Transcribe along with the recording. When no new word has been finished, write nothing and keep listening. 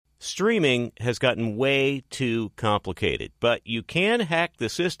Streaming has gotten way too complicated, but you can hack the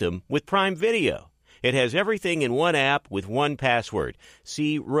system with Prime Video. It has everything in one app with one password.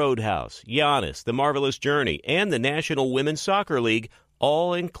 See Roadhouse, Giannis, The Marvelous Journey, and the National Women's Soccer League,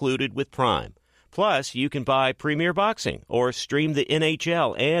 all included with Prime. Plus, you can buy Premier Boxing or stream the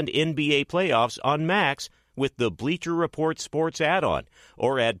NHL and NBA playoffs on Max with the Bleacher Report Sports add-on,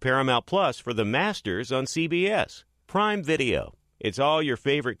 or add Paramount Plus for the Masters on CBS. Prime Video. It's all your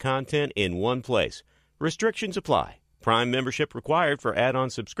favorite content in one place. Restrictions apply. Prime membership required for add-on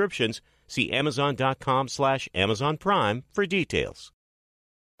subscriptions. See Amazon.com/Amazon Prime for details.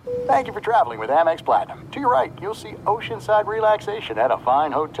 Thank you for traveling with Amex Platinum. To your right, you'll see oceanside relaxation at a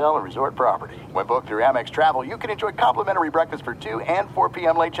fine hotel and resort property. When booked through Amex Travel, you can enjoy complimentary breakfast for 2 and 4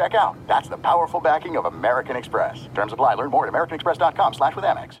 p.m. late checkout. That's the powerful backing of American Express. Terms apply. Learn more at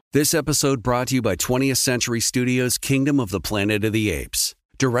americanexpress.com/withAmex. This episode brought to you by 20th Century Studios' Kingdom of the Planet of the Apes.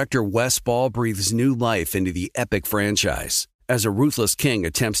 Director Wes Ball breathes new life into the epic franchise. As a ruthless king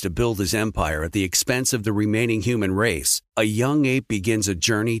attempts to build his empire at the expense of the remaining human race, a young ape begins a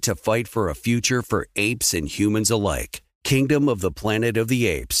journey to fight for a future for apes and humans alike. Kingdom of the Planet of the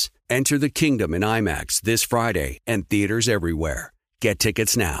Apes. Enter the kingdom in IMAX this Friday and theaters everywhere. Get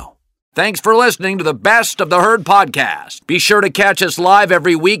tickets now. Thanks for listening to the Best of the Herd podcast. Be sure to catch us live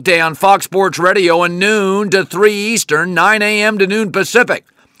every weekday on Fox Sports Radio at noon to 3 Eastern, 9 a.m. to noon Pacific.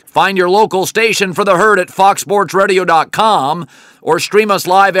 Find your local station for The Herd at foxsportsradio.com or stream us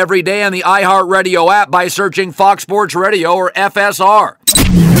live every day on the iHeartRadio app by searching Fox Sports Radio or FSR.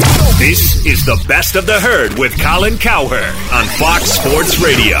 This is the Best of the Herd with Colin Cowherd on Fox Sports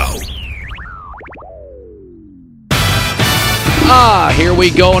Radio. Here we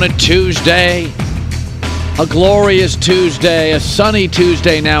go on a Tuesday. A glorious Tuesday, a sunny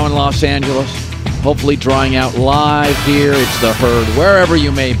Tuesday now in Los Angeles. Hopefully drying out live here. It's The Herd, wherever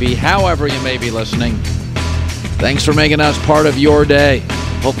you may be, however you may be listening. Thanks for making us part of your day.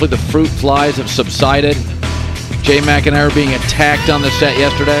 Hopefully the fruit flies have subsided. J-Mac and I were being attacked on the set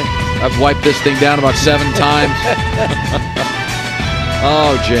yesterday. I've wiped this thing down about 7 times.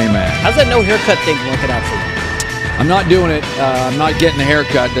 Oh, J-Mac. How's that no haircut thing working out for you? I'm not doing it. I'm not getting a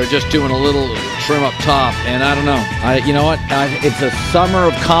haircut. They're just doing a little trim up top. And I don't know. You know what? It's a summer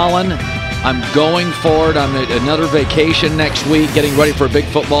of Colin. I'm going for it. I'm at another vacation next week, getting ready for a big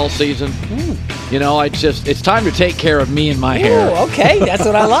football season. Ooh. You know, it's time to take care of me and my hair. Okay, that's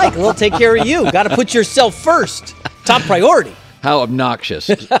what I like. We'll take care of you. Got to put yourself first. Top priority. How obnoxious.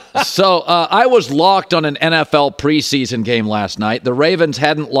 So I was locked on an NFL preseason game last night. The Ravens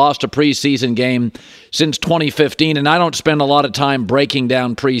hadn't lost a preseason game since 2015, and I don't spend a lot of time breaking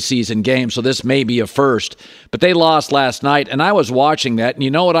down preseason games, so this may be a first. But they lost last night, and I was watching that, and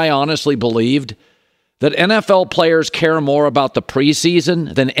you know what I honestly believed? That NFL players care more about the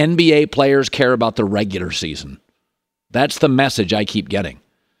preseason than NBA players care about the regular season. That's the message I keep getting.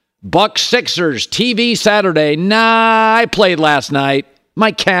 Bucks Sixers, TV Saturday. Nah, I played last night.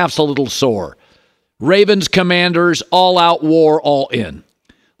 My calf's a little sore. Ravens Commanders, all out war, all in.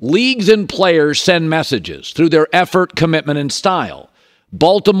 Leagues and players send messages through their effort, commitment, and style.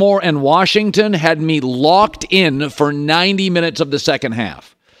 Baltimore and Washington had me locked in for 90 minutes of the second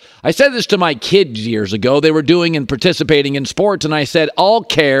half. I said this to my kids years ago. They were doing and participating in sports, and I said, I'll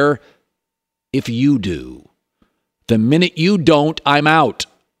care if you do. The minute you don't, I'm out.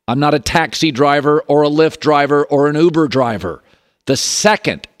 I'm not a taxi driver or a Lyft driver or an Uber driver. The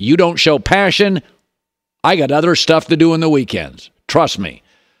second you don't show passion, I got other stuff to do in the weekends. Trust me.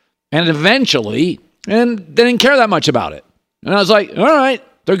 And eventually, and they didn't care that much about it. And I was like, all right,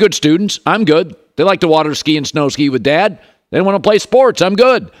 they're good students. I'm good. They like to water ski and snow ski with Dad. They want to play sports. I'm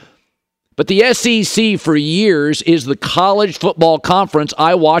good. But the SEC for years is the college football conference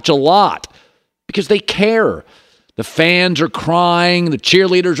I watch a lot because they care. The fans are crying. The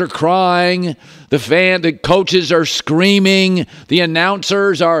cheerleaders are crying. The coaches are screaming. The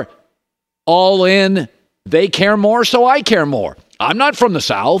announcers are all in. They care more, so I care more. I'm not from the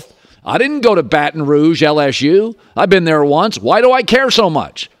South. I didn't go to Baton Rouge, LSU. I've been there once. Why do I care so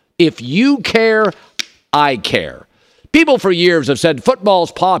much? If you care, I care. People for years have said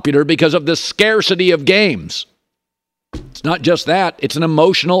football's popular because of the scarcity of games. It's not just that. It's an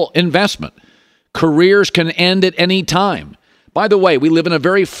emotional investment. Careers can end at any time. By the way, we live in a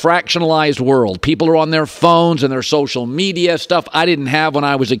very fractionalized world. People are on their phones and their social media, stuff I didn't have when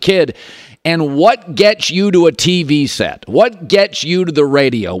I was a kid. And what gets you to a TV set? What gets you to the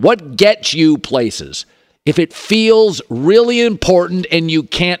radio? What gets you places? If it feels really important and you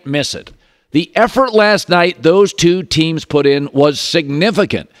can't miss it. The effort last night those two teams put in was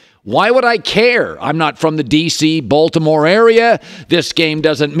significant. Why would I care? I'm not from the D.C., Baltimore area. This game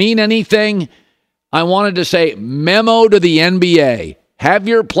doesn't mean anything. I wanted to say, memo to the NBA. Have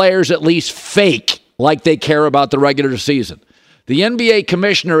your players at least fake like they care about the regular season. The NBA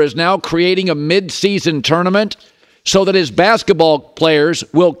commissioner is now creating a mid-season tournament so that his basketball players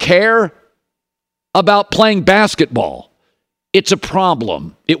will care about playing basketball. It's a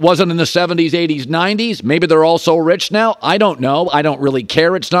problem. It wasn't in the 70s, 80s, 90s. Maybe they're all so rich now. I don't know. I don't really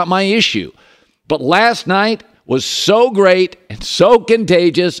care. It's not my issue. But last night was so great and so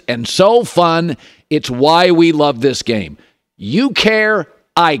contagious and so fun. It's why we love this game. You care,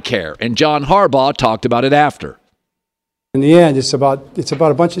 I care. And John Harbaugh talked about it after. In the end, it's about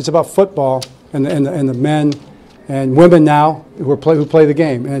football and the men and women now who play the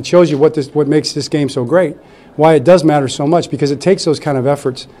game. And it shows you what makes this game so great. Why it does matter so much, because it takes those kind of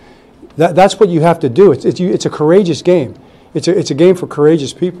efforts. That's what you have to do. It's a courageous game. It's a game for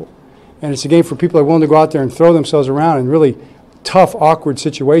courageous people, and it's a game for people that are willing to go out there and throw themselves around in really tough, awkward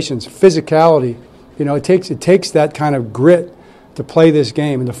situations. Physicality, it takes that kind of grit to play this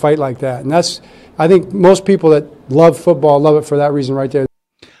game and to fight like that. And I think most people that love football love it for that reason right there.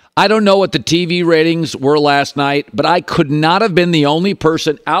 I don't know what the TV ratings were last night, but I could not have been the only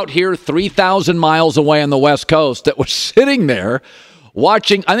person out here 3,000 miles away on the West Coast that was sitting there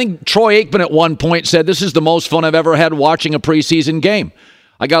watching. I think Troy Aikman at one point said, this is the most fun I've ever had watching a preseason game.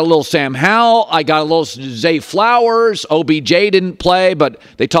 I got a little Sam Howell. I got a little Zay Flowers. OBJ didn't play, but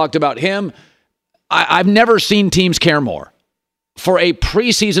they talked about him. I've never seen teams care more for a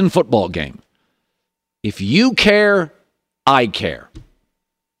preseason football game. If you care, I care.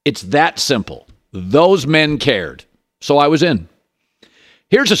 It's that simple. Those men cared. So I was in.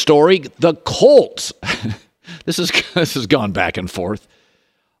 Here's a story. The Colts, this has gone back and forth,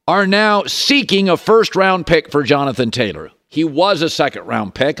 are now seeking a first-round pick for Jonathan Taylor. He was a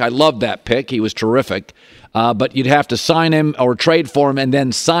second-round pick. I love that pick. He was terrific. But you'd have to sign him or trade for him and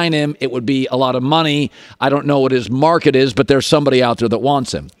then sign him. It would be a lot of money. I don't know what his market is, but there's somebody out there that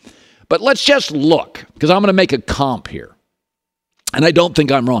wants him. But let's just look, because I'm going to make a comp here. And I don't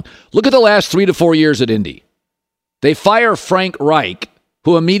think I'm wrong. Look at the last 3 to 4 years at Indy. They fire Frank Reich,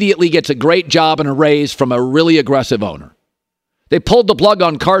 who immediately gets a great job and a raise from a really aggressive owner. They pulled the plug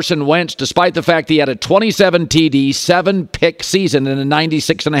on Carson Wentz despite the fact he had a 27 TD, 7-pick season and a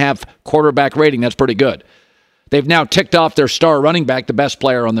 96.5 quarterback rating. That's pretty good. They've now ticked off their star running back, the best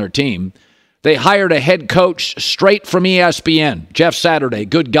player on their team. They hired a head coach straight from ESPN, Jeff Saturday,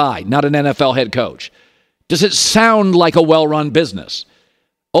 good guy, not an NFL head coach. Does it sound like a well-run business?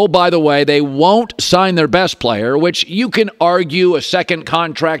 Oh, by the way, they won't sign their best player, which you can argue a second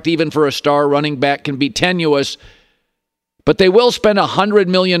contract even for a star running back can be tenuous, but they will spend $100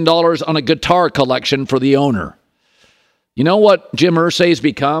 million on a guitar collection for the owner. You know what Jim Irsay's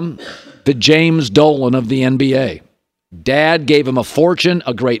become? The James Dolan of the NBA. Dad gave him a fortune,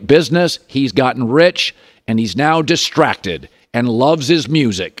 a great business. He's gotten rich, and he's now distracted and loves his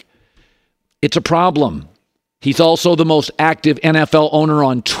music. It's a problem. He's also the most active NFL owner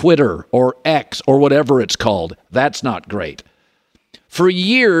on Twitter or X or whatever it's called. That's not great. For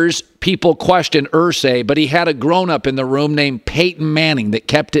years, people questioned Irsay, but he had a grown-up in the room named Peyton Manning that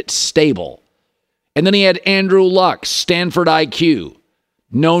kept it stable. And then he had Andrew Luck, Stanford IQ.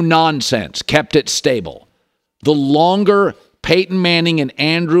 No nonsense, kept it stable. The longer Peyton Manning and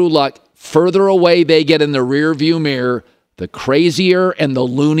Andrew Luck, further away they get in the rearview mirror, the crazier and the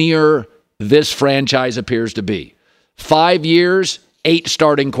loonier this franchise appears to be. 5 years, 8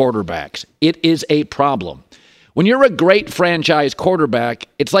 starting quarterbacks. It is a problem. When you're a great franchise quarterback,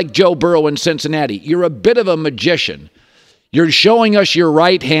 it's like Joe Burrow in Cincinnati. You're a bit of a magician. You're showing us your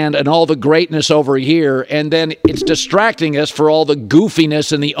right hand and all the greatness over here, and then it's distracting us for all the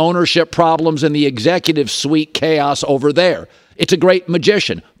goofiness and the ownership problems and the executive suite chaos over there. It's a great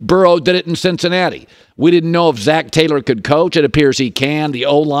magician. Burrow did it in Cincinnati. We didn't know if Zach Taylor could coach. It appears he can. The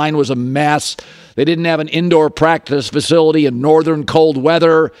O-line was a mess. They didn't have an indoor practice facility in northern cold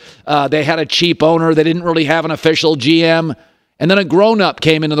weather. They had a cheap owner. They didn't really have an official GM. And then a grown-up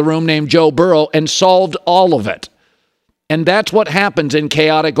came into the room named Joe Burrow and solved all of it. And that's what happens in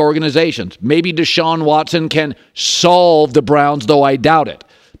chaotic organizations. Maybe Deshaun Watson can solve the Browns, though I doubt it.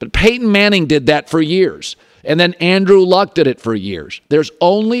 But Peyton Manning did that for years. And then Andrew Luck did it for years. There's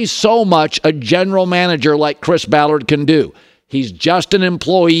only so much a general manager like Chris Ballard can do. He's just an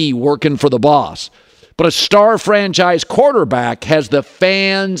employee working for the boss. But a star franchise quarterback has the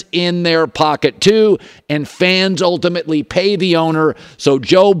fans in their pocket too, and fans ultimately pay the owner. So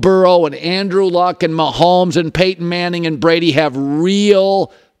Joe Burrow and Andrew Luck and Mahomes and Peyton Manning and Brady have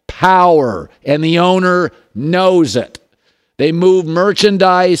real power, and the owner knows it. They move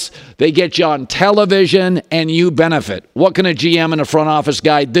merchandise, they get you on television, and you benefit. What can a GM and a front office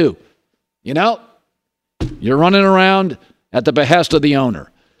guy do? You know, you're running around at the behest of the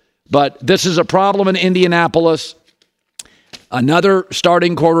owner. But this is a problem in Indianapolis. Another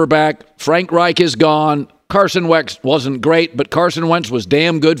starting quarterback. Frank Reich is gone. Carson Wentz wasn't great, but Carson Wentz was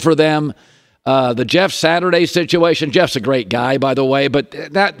damn good for them. The Jeff Saturday situation. Jeff's a great guy, by the way, but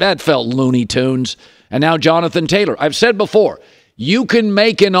that felt Looney Tunes. And now Jonathan Taylor. I've said before, you can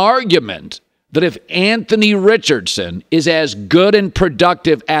make an argument that if Anthony Richardson is as good and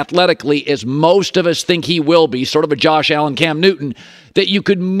productive athletically as most of us think he will be, sort of a Josh Allen, Cam Newton, that you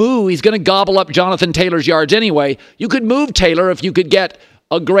could move. He's going to gobble up Jonathan Taylor's yards anyway. You could move Taylor if you could get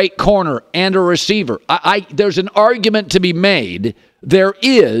a great corner and a receiver. There's an argument to be made. There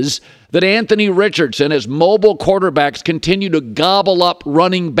is that Anthony Richardson, as mobile quarterbacks continue to gobble up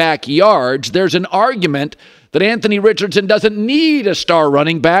running back yards, there's an argument that Anthony Richardson doesn't need a star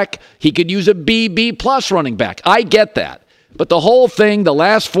running back. He could use a BB plus running back. I get that. But the whole thing, the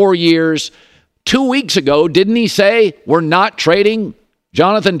last 4 years, 2 weeks ago, didn't he say we're not trading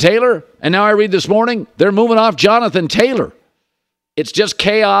Jonathan Taylor? And now I read this morning, they're moving off Jonathan Taylor. It's just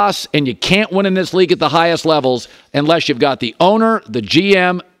chaos, and you can't win in this league at the highest levels unless you've got the owner, the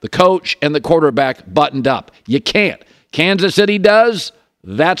GM, the coach, and the quarterback buttoned up. You can't. Kansas City does.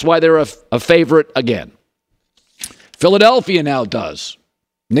 That's why they're a favorite again. Philadelphia now does.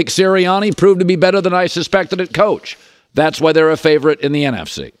 Nick Sirianni proved to be better than I suspected at coach. That's why they're a favorite in the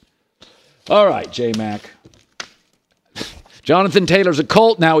NFC. All right, J-Mac. Jonathan Taylor's a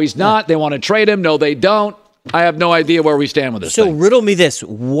Colt. Now he's not. They want to trade him. No, they don't. I have no idea where we stand with this thing. So riddle me this.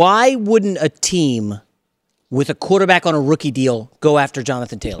 Why wouldn't a team with a quarterback on a rookie deal go after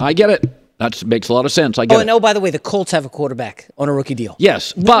Jonathan Taylor? I get it. That makes a lot of sense. I get it. Oh, and by the way, the Colts have a quarterback on a rookie deal.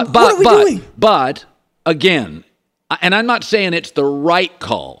 Yes, but again, and I'm not saying it's the right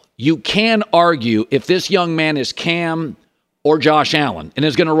call. You can argue if this young man is Cam or Josh Allen and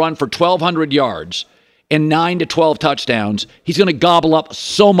is going to run for 1,200 yards and 9 to 12 touchdowns, he's going to gobble up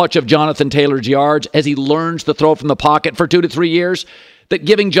so much of Jonathan Taylor's yards as he learns to throw from the pocket for 2 to 3 years that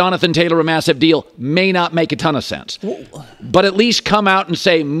giving Jonathan Taylor a massive deal may not make a ton of sense. But at least come out and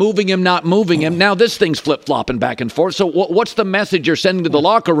say, moving him, not moving him. Now this thing's flip-flopping back and forth. So what's the message you're sending to the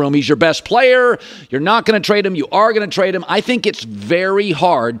locker room? He's your best player. You're not going to trade him. You are going to trade him. I think it's very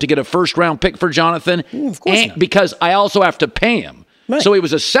hard to get a first-round pick for Jonathan of course not. Because I also have to pay him. Right. So he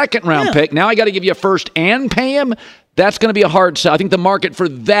was a second-round pick. Now I got to give you a first and pay him. That's going to be a hard sell. I think the market for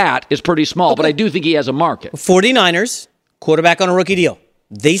that is pretty small, but I do think he has a market. 49ers, quarterback on a rookie deal.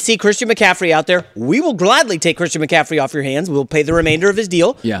 They see Christian McCaffrey out there. We will gladly take Christian McCaffrey off your hands. We'll pay the remainder of his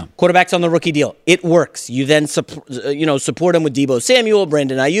deal. Yeah. Quarterback's on the rookie deal. It works. You then support him with Deebo Samuel,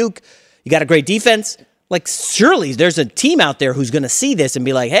 Brandon Ayuk. You got a great defense. Like, surely there's a team out there who's going to see this and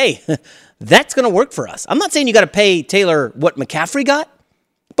be like, hey, that's going to work for us. I'm not saying you got to pay Taylor what McCaffrey got,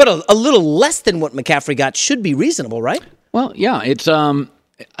 but a little less than what McCaffrey got should be reasonable, right? Well, yeah. It's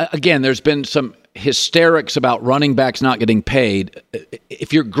again, there's been some hysterics about running backs not getting paid.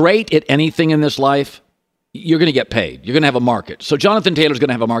 If you're great at anything in this life, you're going to get paid. You're going to have a market. So Jonathan Taylor's going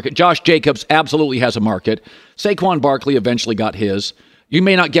to have a market. Josh Jacobs absolutely has a market. Saquon Barkley eventually got his. You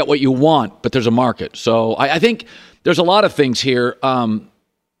may not get what you want, but there's a market. So I think there's a lot of things here. And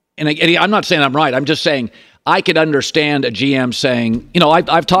I'm not saying I'm right. I'm just saying I could understand a GM saying,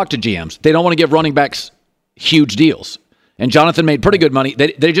 I've talked to GMs. They don't want to give running backs huge deals. And Jonathan made pretty good money.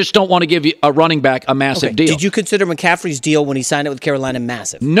 They just don't want to give you a running back a massive deal. Did you consider McCaffrey's deal when he signed it with Carolina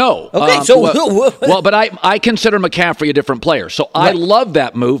massive? No. Okay, but I consider McCaffrey a different player. So I love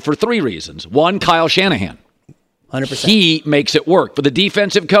that move for 3 reasons. One, Kyle Shanahan. 100%. He makes it work. For the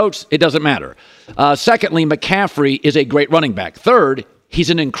defensive coach, it doesn't matter. Secondly, McCaffrey is a great running back. Third, he's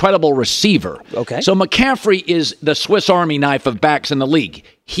an incredible receiver. Okay. So McCaffrey is the Swiss Army knife of backs in the league.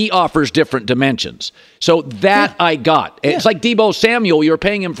 He offers different dimensions. So that I got. It's like Deebo Samuel. You're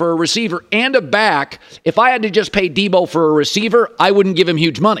paying him for a receiver and a back. If I had to just pay Deebo for a receiver, I wouldn't give him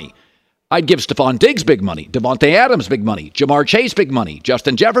huge money. I'd give Stephon Diggs big money, Devontae Adams big money, Jamar Chase big money,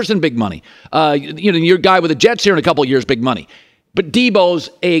 Justin Jefferson big money. Your guy with the Jets here in a couple of years big money. But Debo's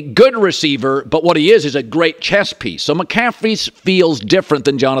a good receiver, but what he is a great chess piece. So McCaffrey feels different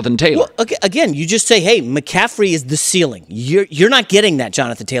than Jonathan Taylor. Well, again, you just say, hey, McCaffrey is the ceiling. You're not getting that,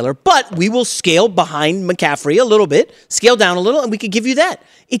 Jonathan Taylor, but we will scale behind McCaffrey a little bit, scale down a little, and we could give you that.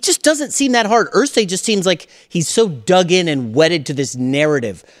 It just doesn't seem that hard. Irsay just seems like he's so dug in and wedded to this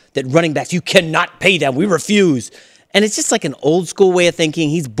narrative that running backs, you cannot pay them, we refuse. And it's just like an old school way of thinking.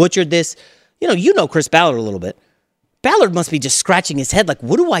 He's butchered this. You know Chris Ballard a little bit. Ballard must be just scratching his head like,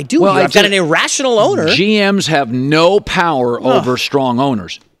 what do I do? Well, I've got an irrational owner. GMs have no power over strong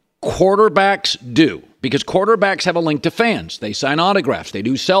owners. Quarterbacks do, because quarterbacks have a link to fans. They sign autographs. They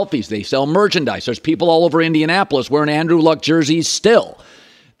do selfies. They sell merchandise. There's people all over Indianapolis wearing Andrew Luck jerseys still.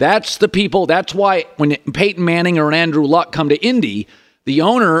 That's the people. That's why when Peyton Manning or Andrew Luck come to Indy, the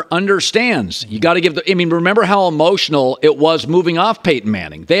owner understands. You got to give remember how emotional it was moving off Peyton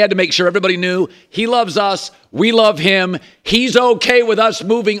Manning. They had to make sure everybody knew he loves us. We love him. He's okay with us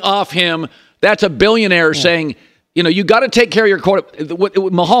moving off him. That's a billionaire saying, you got to take care of your quarterback.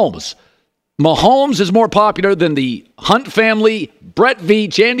 Mahomes. Mahomes is more popular than the Hunt family, Brett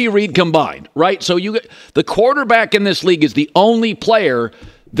Veach, Andy Reid combined, right? So the quarterback in this league is the only player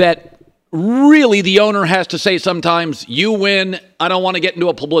that really the owner has to say sometimes, you win, I don't want to get into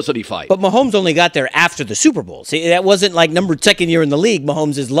a publicity fight. But Mahomes only got there after the Super Bowl. See, that wasn't like second year in the league.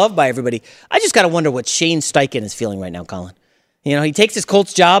 Mahomes is loved by everybody. I just got to wonder what Shane Steichen is feeling right now, Colin. He takes his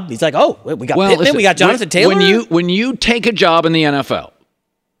Colts job. He's like, oh, we got Pittman, listen, we got Jonathan Taylor. When you take a job in the NFL,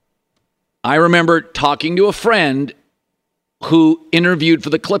 I remember talking to a friend who interviewed for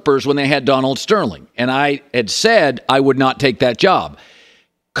the Clippers when they had Donald Sterling, and I had said I would not take that job.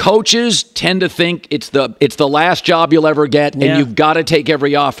 Coaches tend to think it's the last job you'll ever get, and you've got to take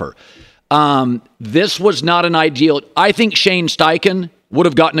every offer. This was not an ideal. I think Shane Steichen would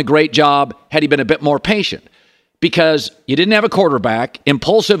have gotten a great job had he been a bit more patient, because you didn't have a quarterback,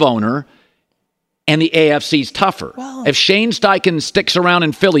 impulsive owner, and the AFC's tougher. Well, if Shane Steichen sticks around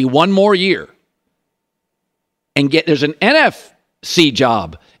in Philly one more year and there's an NFC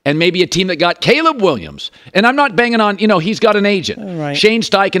job and maybe a team that got Caleb Williams, and I'm not banging on, he's got an agent. Right. Shane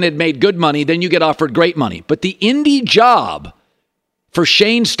Steichen had made good money, then you get offered great money. But the Indy job for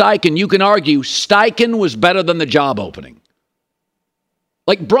Shane Steichen, you can argue Steichen was better than the job opening.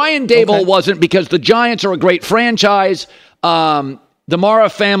 Like Brian Daboll wasn't, because the Giants are a great franchise. The Mara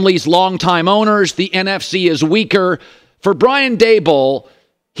family's longtime owners. The NFC is weaker. For Brian Daboll,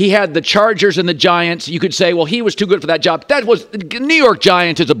 he had the Chargers and the Giants. You could say, well, he was too good for that job. New York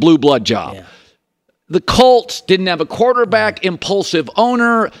Giants is a blue blood job. Yeah. The Colts didn't have a quarterback, impulsive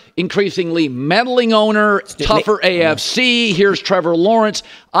owner, increasingly meddling owner, tougher AFC. Here's Trevor Lawrence.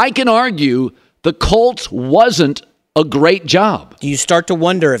 I can argue the Colts wasn't a great job. Do you start to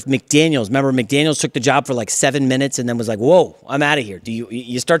wonder if remember McDaniels took the job for like 7 minutes and then was like, whoa, I'm out of here. Do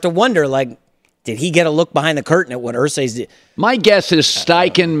you start to wonder, like, did he get a look behind the curtain at what Irsay's did? My guess is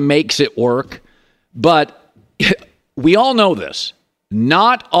Steichen makes it work, but we all know this.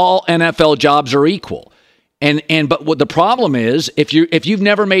 Not all NFL jobs are equal. But what the problem is, if you've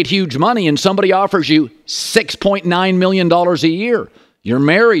never made huge money and somebody offers you $6.9 million a year, you're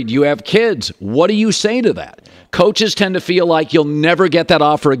married, you have kids, what do you say to that? Coaches tend to feel like you'll never get that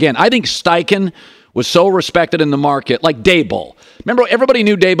offer again. I think Steichen was so respected in the market, like Daboll. Remember, everybody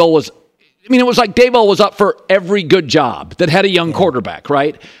knew Daboll was, it was like Daboll was up for every good job that had a young quarterback,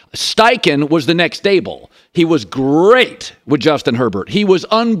 right? Steichen was the next Daboll. He was great with Justin Herbert. He was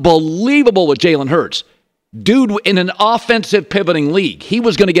unbelievable with Jalen Hurts. Dude, in an offensive pivoting league, he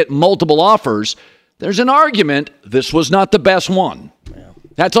was going to get multiple offers. There's an argument this was not the best one. Yeah.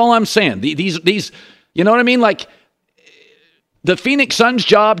 That's all I'm saying. These, you know what I mean? Like, the Phoenix Suns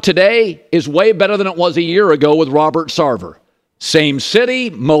job today is way better than it was a year ago with Robert Sarver. Same city,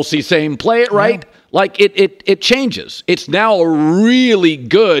 mostly same play, right? Yeah. Like, it changes. It's now a really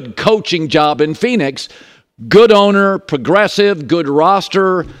good coaching job in Phoenix. Good owner, progressive, good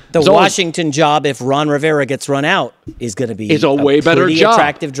roster. The Washington job, if Ron Rivera gets run out, is going to be a way better job.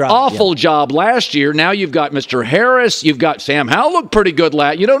 Attractive job. Awful job last year. Now you've got Mr. Harris. You've got Sam Howell. Looked pretty good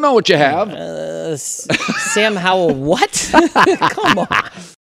last. You don't know what you have. Sam Howell, what? Come on.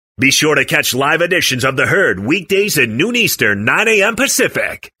 Be sure to catch live editions of The Herd weekdays at noon Eastern, 9 a.m.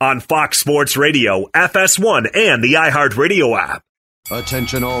 Pacific on Fox Sports Radio, FS1, and the iHeartRadio app.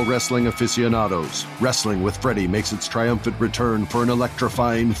 Attention all wrestling aficionados. Wrestling with Freddie makes its triumphant return for an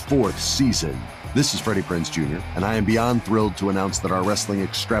electrifying 4th season. This is Freddie Prinze Jr., and I am beyond thrilled to announce that our wrestling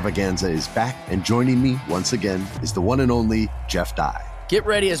extravaganza is back, and joining me once again is the one and only Jeff Dye. Get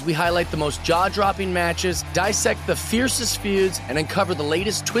ready as we highlight the most jaw-dropping matches, dissect the fiercest feuds, and uncover the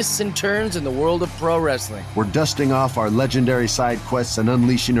latest twists and turns in the world of pro wrestling. We're dusting off our legendary side quests and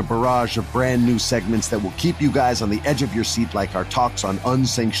unleashing a barrage of brand new segments that will keep you guys on the edge of your seat, like our talks on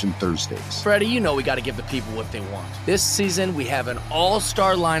Unsanctioned Thursdays. Freddie, you know we got to give the people what they want. This season, we have an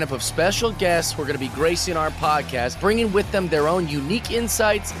all-star lineup of special guests who are going to be gracing our podcast, bringing with them their own unique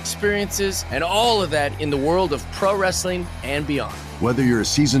insights, experiences, and all of that in the world of pro wrestling and beyond. Whether you're a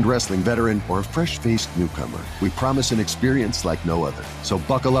seasoned wrestling veteran or a fresh-faced newcomer, we promise an experience like no other. So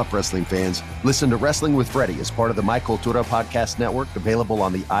buckle up, wrestling fans. Listen to Wrestling with Freddie as part of the My Cultura Podcast Network, available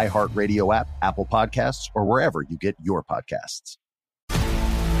on the iHeartRadio app, Apple Podcasts, or wherever you get your podcasts.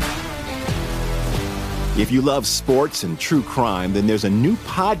 If you love sports and true crime, then there's a new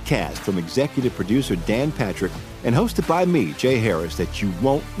podcast from executive producer Dan Patrick and hosted by me, Jay Harris, that you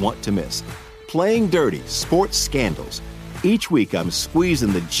won't want to miss. Playing Dirty: Sports Scandals. Each week, I'm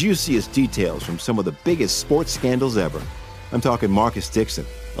squeezing the juiciest details from some of the biggest sports scandals ever. I'm talking Marcus Dixon,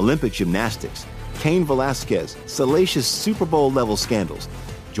 Olympic gymnastics, Cain Velasquez, salacious Super Bowl-level scandals.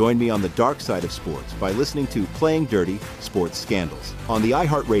 Join me on the dark side of sports by listening to Playing Dirty: Sports Scandals on the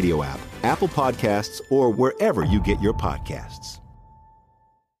iHeartRadio app, Apple Podcasts, or wherever you get your podcasts.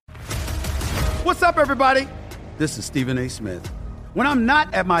 What's up, everybody? This is Stephen A. Smith. When I'm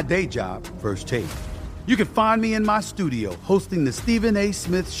not at my day job, First Take, you can find me in my studio hosting the Stephen A.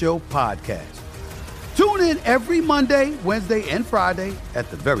 Smith Show podcast. Tune in every Monday, Wednesday, and Friday, at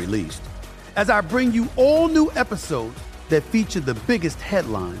the very least, as I bring you all new episodes that feature the biggest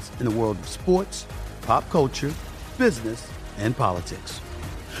headlines in the world of sports, pop culture, business, and politics.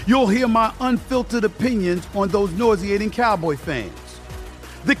 You'll hear my unfiltered opinions on those nauseating Cowboy fans,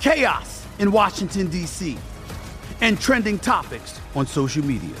 the chaos in Washington, D.C., and trending topics on social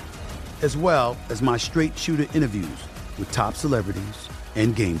media, as well as my straight shooter interviews with top celebrities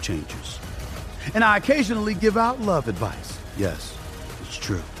and game changers. And I occasionally give out love advice. Yes, it's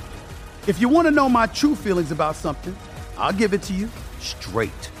true. If you want to know my true feelings about something, I'll give it to you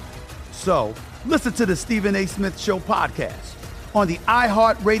straight. So listen to the Stephen A. Smith Show podcast on the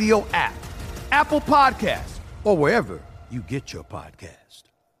iHeartRadio app, Apple Podcasts, or wherever you get your podcast.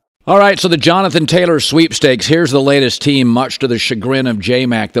 All right, so the Jonathan Taylor sweepstakes. Here's the latest team, much to the chagrin of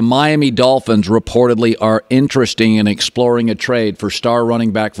J-Mac. The Miami Dolphins reportedly are interested in exploring a trade for star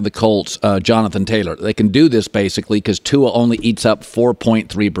running back for the Colts, Jonathan Taylor. They can do this basically because Tua only eats up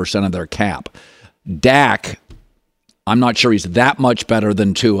 4.3% of their cap. Dak, I'm not sure he's that much better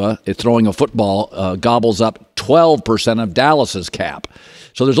than Tua. It's throwing a football, gobbles up 12% of Dallas's cap.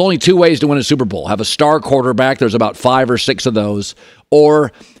 So there's only two ways to win a Super Bowl. Have a star quarterback, there's about 5 or 6 of those,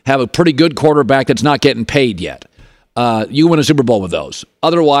 or have a pretty good quarterback that's not getting paid yet. You win a Super Bowl with those.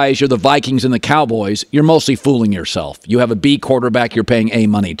 Otherwise, you're the Vikings and the Cowboys. You're mostly fooling yourself. You have a B quarterback you're paying A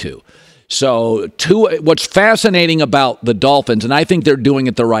money to. So what's fascinating about the Dolphins, and I think they're doing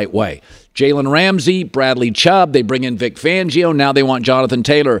it the right way, Jalen Ramsey, Bradley Chubb, they bring in Vic Fangio, now they want Jonathan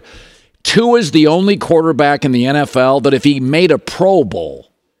Taylor. Tua's the only quarterback in the NFL that if he made a Pro Bowl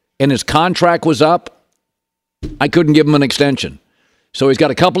and his contract was up, I couldn't give him an extension. So he's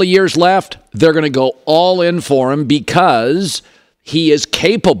got a couple of years left. They're going to go all in for him because he is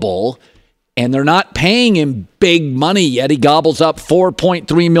capable, and they're not paying him big money yet. He gobbles up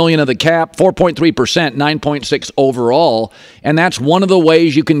 $4.3 million of the cap, 4.3%, 9.6 overall, and that's one of the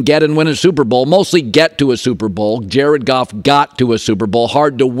ways you can get and win a Super Bowl, mostly get to a Super Bowl. Jared Goff got to a Super Bowl.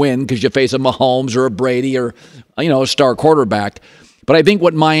 Hard to win because you face a Mahomes or a Brady or, a star quarterback. But I think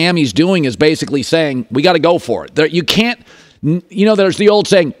what Miami's doing is basically saying, we got to go for it. You can't, there's the old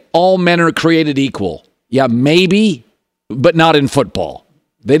saying, all men are created equal. Yeah, maybe, but not in football.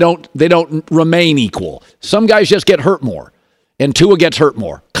 They don't remain equal. Some guys just get hurt more, and Tua gets hurt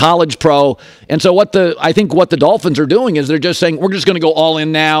more. College, pro. And so I think what the Dolphins are doing is they're just saying, we're just going to go all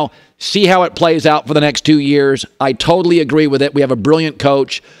in now, see how it plays out for the next 2 years. I totally agree with it. We have a brilliant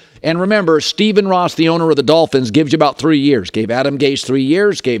coach. And remember, Stephen Ross, the owner of the Dolphins, gives you about 3 years. Gave Adam Gase 3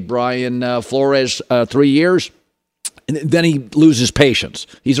 years, gave Brian Flores 3 years. And then he loses patience.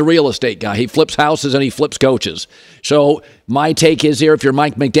 He's a real estate guy. He flips houses and he flips coaches. So my take is here, if you're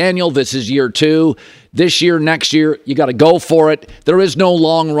Mike McDaniel, this is year 2. This year, next year, you got to go for it. There is no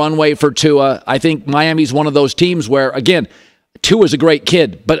long runway for Tua. I think Miami's one of those teams where, again, Tua's a great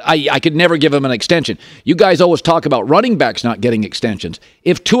kid, but I could never give him an extension. You guys always talk about running backs not getting extensions.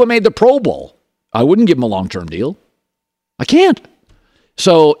 If Tua made the Pro Bowl, I wouldn't give him a long-term deal. I can't.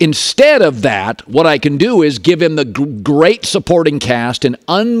 So instead of that, what I can do is give him the great supporting cast and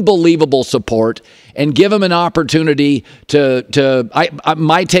unbelievable support and give him an opportunity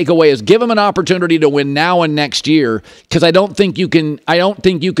my takeaway is give him an opportunity to win now and next year, because I don't think you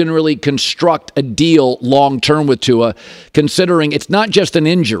can really construct a deal long-term with Tua, considering it's not just an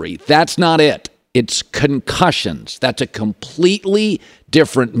injury. That's not it. It's concussions. That's a completely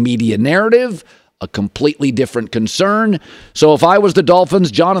different media narrative, a completely different concern. So if I was the Dolphins,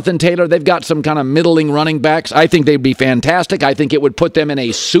 Jonathan Taylor, they've got some kind of middling running backs. I think they'd be fantastic. I think it would put them in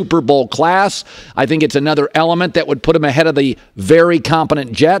a Super Bowl class. I think it's another element that would put them ahead of the very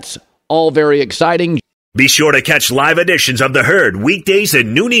competent Jets. All very exciting. Be sure to catch live editions of The Herd weekdays at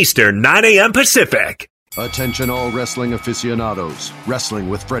noon Eastern, 9 a.m. Pacific. Attention all wrestling aficionados. Wrestling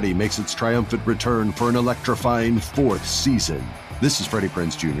with Freddie makes its triumphant return for an electrifying 4th season. This is Freddie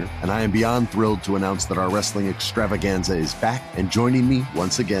Prinze Jr., and I am beyond thrilled to announce that our wrestling extravaganza is back, and joining me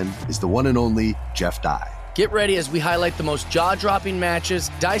once again is the one and only Jeff Dye. Get ready as we highlight the most jaw-dropping matches,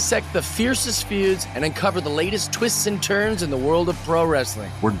 dissect the fiercest feuds, and uncover the latest twists and turns in the world of pro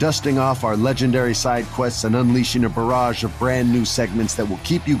wrestling. We're dusting off our legendary side quests and unleashing a barrage of brand new segments that will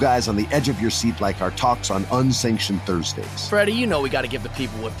keep you guys on the edge of your seat like our talks on Unsanctioned Thursdays. Freddie, you know we got to give the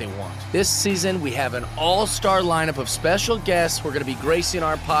people what they want. This season, we have an all-star lineup of special guests who are going to be gracing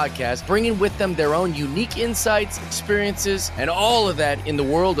our podcast, bringing with them their own unique insights, experiences, and all of that in the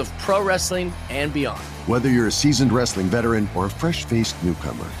world of pro wrestling and beyond. Whether you're a seasoned wrestling veteran or a fresh-faced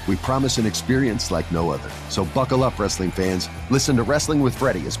newcomer, we promise an experience like no other. So buckle up, wrestling fans. Listen to Wrestling with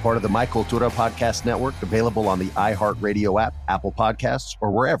Freddie as part of the My Cultura Podcast Network, available on the iHeartRadio app, Apple Podcasts, or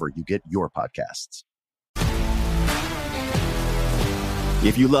wherever you get your podcasts.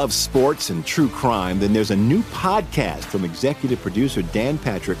 If you love sports and true crime, then there's a new podcast from executive producer Dan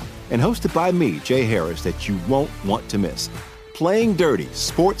Patrick and hosted by me, Jay Harris, that you won't want to miss. Playing Dirty: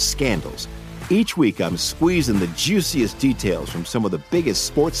 Sports Scandals. Each week, I'm squeezing the juiciest details from some of the biggest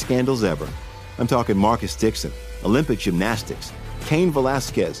sports scandals ever. I'm talking Marcus Dixon, Olympic gymnastics, Cain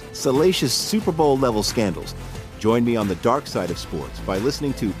Velasquez, salacious Super Bowl-level scandals. Join me on the dark side of sports by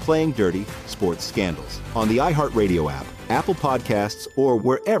listening to Playing Dirty: Sports Scandals on the iHeartRadio app, Apple Podcasts, or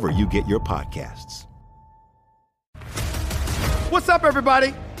wherever you get your podcasts. What's up,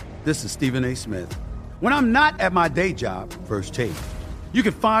 everybody? This is Stephen A. Smith. When I'm not at my day job, First Take, you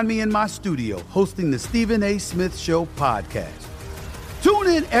can find me in my studio hosting the Stephen A. Smith Show podcast. Tune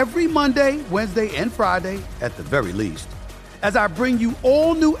in every Monday, Wednesday, and Friday, at the very least, as I bring you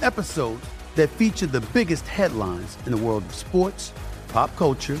all new episodes that feature the biggest headlines in the world of sports, pop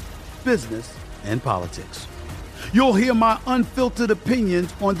culture, business, and politics. You'll hear my unfiltered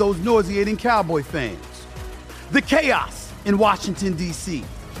opinions on those nauseating Cowboy fans, the chaos in Washington, D.C.,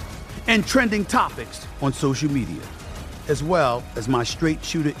 and trending topics on social media, as well as my straight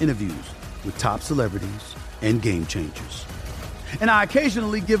shooter interviews with top celebrities and game changers. And I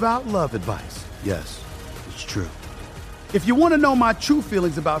occasionally give out love advice. Yes, it's true. If you want to know my true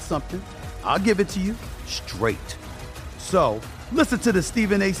feelings about something, I'll give it to you straight. So listen to the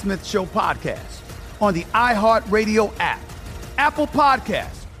Stephen A. Smith Show podcast on the iHeartRadio app, Apple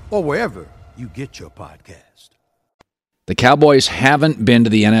Podcasts, or wherever you get your podcast. The Cowboys haven't been to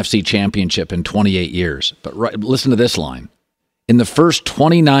the NFC Championship in 28 years. But listen to this line. In the first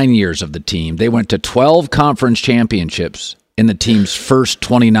 29 years of the team, they went to 12 conference championships in the team's first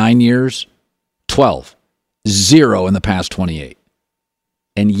 29 years. 12. 0 in the past 28.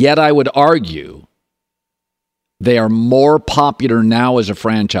 And yet I would argue they are more popular now as a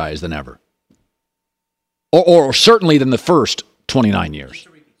franchise than ever. Or certainly than the first 29 years.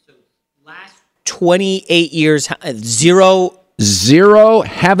 28 years, zero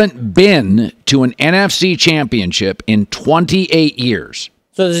haven't been to an NFC championship in 28 years.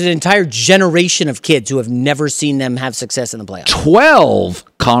 So there's an entire generation of kids who have never seen them have success in the playoffs. 12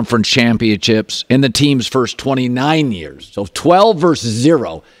 conference championships in the team's first 29 years. So 12 versus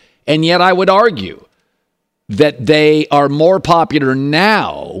 0. And yet I would argue that they are more popular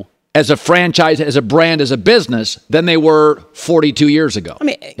now as a franchise, as a brand, as a business, than they were 42 years ago. I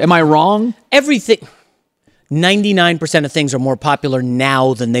mean, am I wrong? Everything, 99% of things are more popular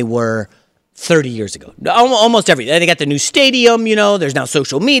now than they were 30 years ago. Almost everything. They got the new stadium, there's now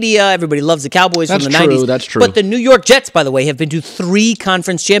social media. Everybody loves the Cowboys from the 90s. That's true. But the New York Jets, by the way, have been to 3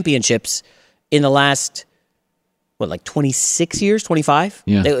 conference championships in the last, 26 years, 25?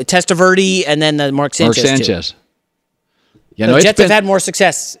 Yeah. Testaverde and then the Mark Sanchez. Yeah, the Jets have had more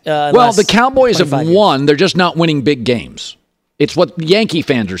success. The Cowboys have won. Years. They're just not winning big games. It's what Yankee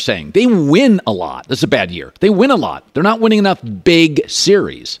fans are saying. They win a lot. This is a bad year. They win a lot. They're not winning enough big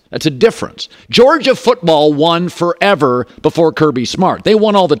series. That's a difference. Georgia football won forever before Kirby Smart. They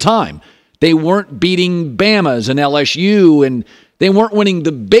won all the time. They weren't beating Bamas and LSU, and they weren't winning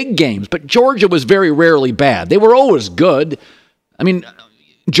the big games. But Georgia was very rarely bad. They were always good. I mean,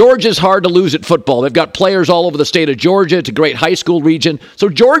 Georgia's hard to lose at football. They've got players all over the state of Georgia. It's a great high school region. So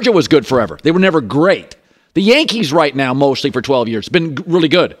Georgia was good forever. They were never great. The Yankees right now, mostly for 12 years, been really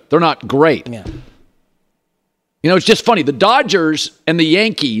good. They're not great. Yeah. It's just funny. The Dodgers and the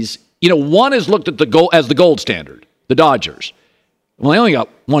Yankees, one is looked at as the gold standard, the Dodgers. Well, they only got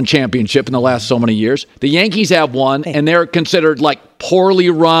one championship in the last so many years. The Yankees have one, and they're considered like poorly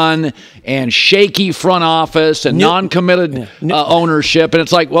run and shaky front office and non-committed ownership. And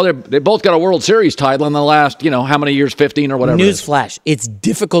it's like, well, they both got a World Series title in the last, how many years, 15 or whatever. Newsflash, it's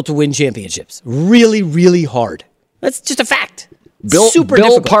difficult to win championships. Really, really hard. That's just a fact. Bill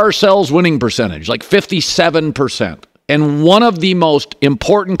Parcells' winning percentage, like 57%. And one of the most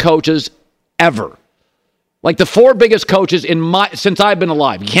important coaches ever. Like the 4 biggest coaches since I've been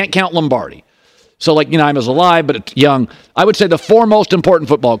alive. You can't count Lombardi. So I was alive, but young. I would say the 4 most important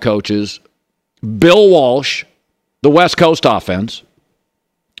football coaches, Bill Walsh, the West Coast offense,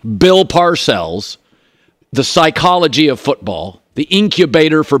 Bill Parcells, the psychology of football, the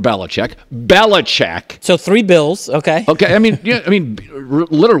incubator for Belichick. So 3 Bills, okay. Okay,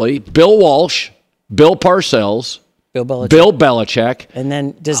 literally, Bill Walsh, Bill Parcells, Bill Belichick. And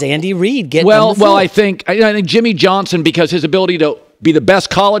then does Andy Reid get Well, I think Jimmy Johnson, because his ability to be the best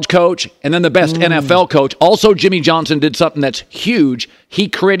college coach and then the best NFL coach. Also, Jimmy Johnson did something that's huge. He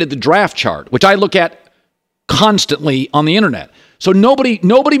created the draft chart, which I look at constantly on the internet. So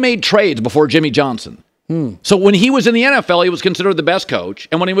nobody made trades before Jimmy Johnson. So when he was in the NFL, he was considered the best coach.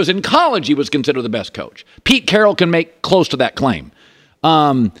 And when he was in college, he was considered the best coach. Pete Carroll can make close to that claim.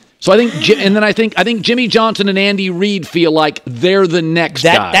 So I think Jimmy Johnson and Andy Reid feel like they're the next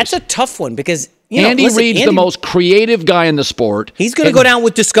guys. That's a tough one because Andy Reid's the most creative guy in the sport. He's going to go down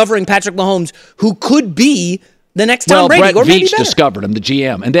with discovering Patrick Mahomes, who could be the next Tom Brady. Brett Veach discovered him, the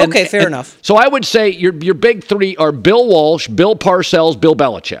GM. And then, fair enough. So I would say your big 3 are Bill Walsh, Bill Parcells, Bill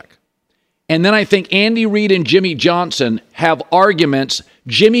Belichick. And then I think Andy Reid and Jimmy Johnson have arguments.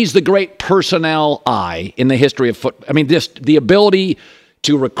 Jimmy's the great personnel eye in the history of football. Just the ability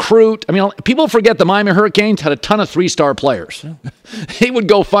to recruit. People forget the Miami Hurricanes had a ton of 3-star players. He would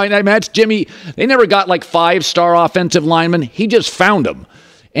go find, that's Jimmy. They never got 5-star offensive linemen. He just found them.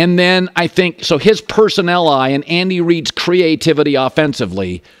 And then I think, so his personnel eye and Andy Reid's creativity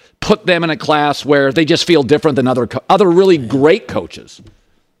offensively put them in a class where they just feel different than other really great coaches.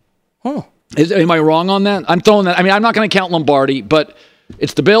 Huh. Am I wrong on that? I'm throwing that. I'm not going to count Lombardi, but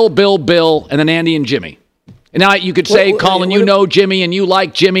it's the Bill, and then Andy and Jimmy. And now you could say, Colin, you know Jimmy and you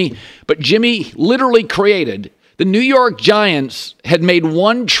like Jimmy, but Jimmy literally created. The New York Giants had made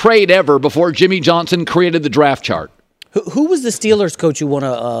 1 trade ever before Jimmy Johnson created the draft chart. Who was the Steelers coach who won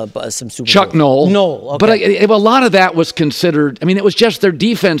some Super Bowl? Chuck Noll. Okay. But a lot of that was considered, it was just their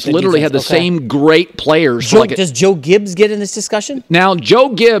defense had the same great players. Does Joe Gibbs get in this discussion? Now, Joe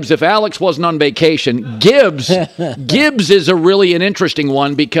Gibbs, if Alex wasn't on vacation, Gibbs is an interesting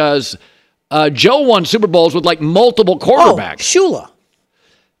one because Joe won Super Bowls with multiple quarterbacks. Shula.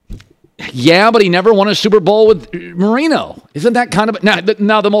 Yeah, but he never won a Super Bowl with Marino. Isn't that kind of...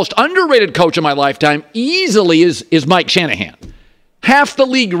 Now the most underrated coach of my lifetime easily is Mike Shanahan. Half the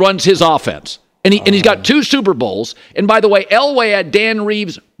league runs his offense. And he's got 2 Super Bowls. And by the way, Elway had Dan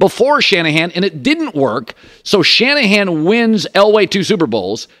Reeves before Shanahan, and it didn't work. So Shanahan wins Elway 2 Super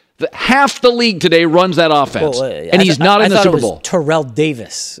Bowls. Half the league today runs that offense, and he's not in the Super Bowl. Terrell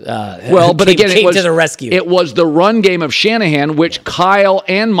Davis. But again, came to the rescue. It was the run game of Shanahan, which Kyle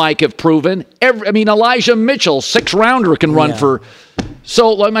and Mike have proven. Elijah Mitchell, 6th-rounder, can run for.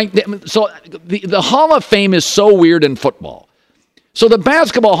 So the Hall of Fame is so weird in football. So the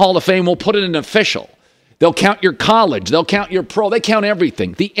Basketball Hall of Fame will put it in official. They'll count your college. They'll count your pro. They count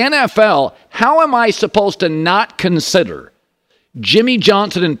everything. The NFL. How am I supposed to not consider Jimmy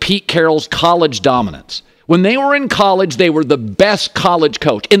Johnson and Pete Carroll's college dominance? When they were in college, they were the best college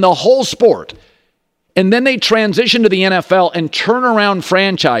coach in the whole sport. And then they transition to the NFL and turn around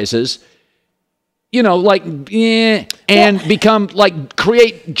franchises, and become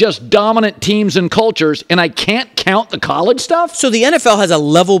create just dominant teams and cultures. And I can't count the college stuff. So the NFL has a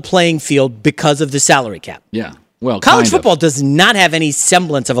level playing field because of the salary cap. Yeah. Well, college football does not have any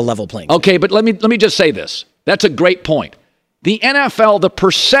semblance of a level playing field. Okay, but let me just say this. That's a great point. The NFL, the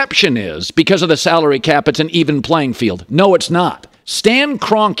perception is, because of the salary cap, it's an even playing field. No, it's not. Stan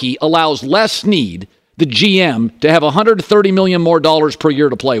Kroenke allows Les Snead, the GM, to have $130 million more per year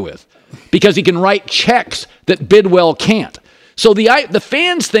to play with because he can write checks that Bidwell can't. So the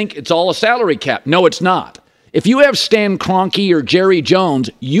fans think it's all a salary cap. No, it's not. If you have Stan Kroenke or Jerry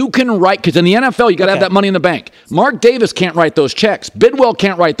Jones, you can write, because in the NFL, you got to have that money in the bank. Mark Davis can't write those checks. Bidwell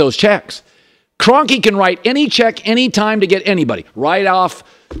can't write those checks. Kroenke can write any check anytime to get anybody. Write off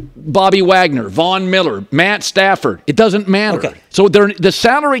Bobby Wagner, Von Miller, Matt Stafford. It doesn't matter. Okay. So the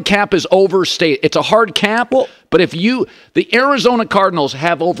salary cap is overstated. It's a hard cap, but the Arizona Cardinals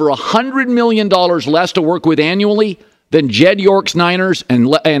have over $100 million less to work with annually than Jed York's Niners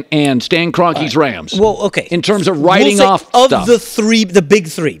and Stan Kroenke's Rams. Well, okay. In terms of writing off stuff. Of the big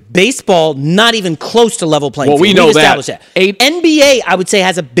three, baseball, not even close to level playing field. Well, we know that. NBA, I would say,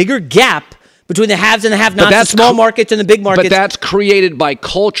 has a bigger gap between the haves and the have-nots, the small markets and the big markets. But that's created by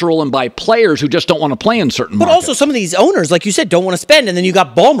cultural and by players who just don't want to play in certain markets. But also some of these owners, like you said, don't want to spend, and then you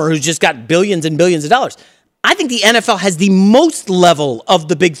got Ballmer, who's just got billions and billions of dollars. I think the NFL has the most level of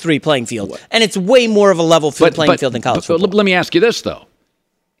the big three playing field, and it's way more of a level playing field than college football. Let me ask you this, though.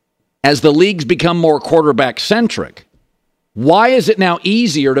 As the leagues become more quarterback-centric, why is it now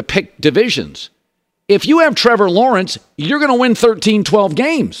easier to pick divisions? If you have Trevor Lawrence, you're going to win 13, 12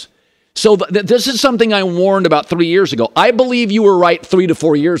 games. So this is something I warned about 3 years ago. I believe you were right 3 to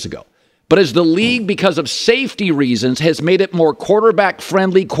 4 years ago. But as the league, because of safety reasons, has made it more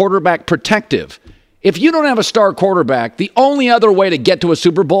quarterback-friendly, quarterback-protective, if you don't have a star quarterback, the only other way to get to a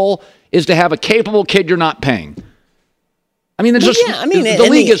Super Bowl is to have a capable kid you're not paying. I mean, the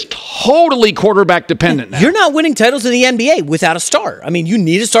league is totally quarterback dependent now. You're not winning titles in the NBA without a star. I mean, you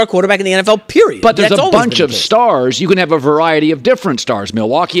need a star quarterback in the NFL, period. But there's a bunch of stars. You can have a variety of different stars.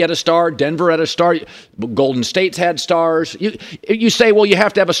 Milwaukee had a star. Denver had a star. Golden State's had stars. You say, well, you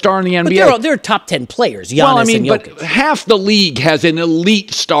have to have a star in the NBA. But they're top 10 players, Giannis and Jokic. But half the league has an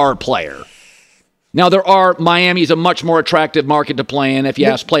elite star player. Now, Miami's a much more attractive market to play in if you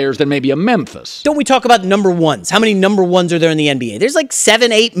ask players than maybe a Memphis. Don't we talk about number ones? How many number ones are there in the NBA? There's like 7,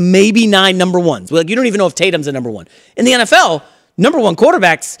 8, maybe 9 number ones. Well, you don't even know if Tatum's a number one. In the NFL, number one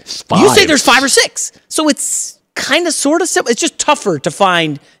quarterbacks, you say there's 5 or 6. So it's kind of sort of simple. It's just tougher to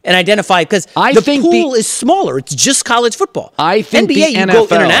find and identify because the pool is smaller. It's just college football. I think NBA, the you NFL,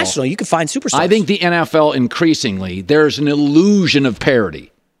 go international, you can find superstars. I think the NFL increasingly, there's an illusion of parity.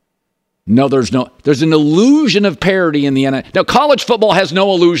 No, there's an illusion of parity in the NFL. Now, college football has no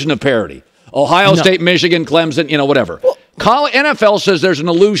illusion of parity. Ohio State, Michigan, Clemson, whatever. Well, NFL says there's an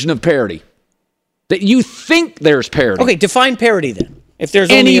illusion of parity. That you think there's parity. Okay, define parity then. If there's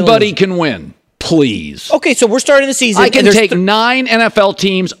anybody can win, please. Okay, so we're starting the season. I can take 9 NFL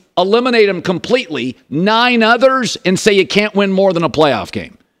teams, eliminate them completely, 9 others, and say you can't win more than a playoff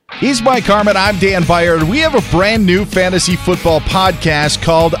game. He's Mike Harmon. I'm Dan Byard. We have a brand new fantasy football podcast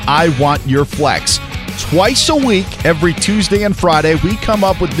called I Want Your Flex. Twice a week, every Tuesday and Friday, we come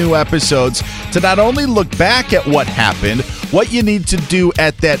up with new episodes to not only look back at what happened, what you need to do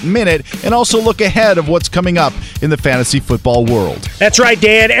at that minute, and also look ahead of what's coming up in the fantasy football world. That's right,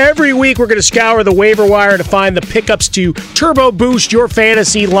 Dan. Every week we're going to scour the waiver wire to find the pickups to turbo boost your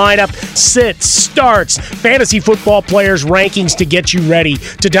fantasy lineup, sits, starts, fantasy football players' rankings to get you ready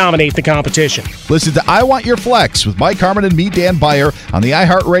to dominate the competition. Listen to I Want Your Flex with Mike Harmon and me, Dan Byer, on the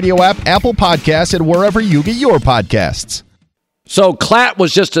iHeartRadio app, Apple Podcasts, and wherever you get your podcasts. So Klatt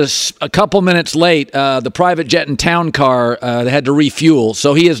was just a couple minutes late. The private jet and town car, they had to refuel.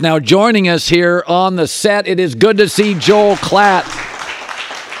 So he is now joining us here on the set. It is good to see Joel Klatt.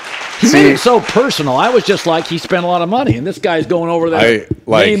 He made it so personal. I was just like, he spent a lot of money, and this guy's going over there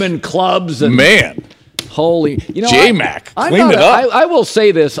naming clubs. And holy, J-Mac, clean it up. I will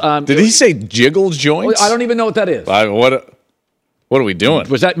say this. Did he say jiggle joints? I don't even know what that is. What are we doing?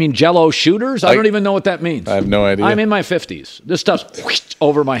 Does that mean Jell-O shooters? I don't even know what that means. I have no idea. I'm in my 50s. This stuff's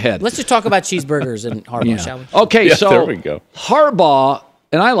over my head. Let's just talk about cheeseburgers and Harbaugh, shall we? Okay, so there we go. Harbaugh,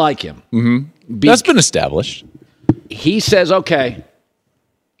 and I like him. Mm-hmm. That's been established. He says, okay.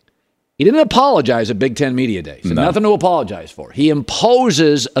 He didn't apologize at Big Ten Media Day. So nothing to apologize for. He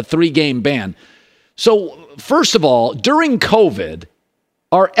imposes a 3-game ban. So, first of all, during COVID,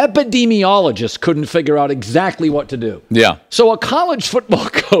 our epidemiologists couldn't figure out exactly what to do. Yeah. So a college football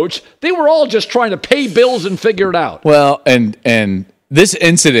coach, they were all just trying to pay bills and figure it out. Well, and this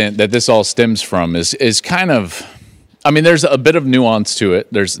incident that this all stems from is kind of, I mean, there's a bit of nuance to it.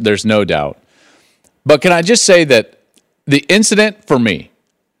 There's no doubt. But can I just say that the incident for me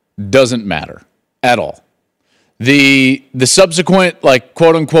doesn't matter at all. The subsequent,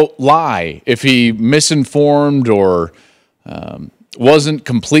 quote unquote, lie, if he misinformed or wasn't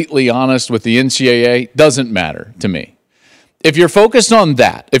completely honest with the NCAA, doesn't matter to me. If you're focused on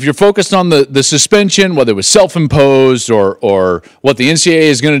that, if you're focused on the suspension, whether it was self-imposed or what the NCAA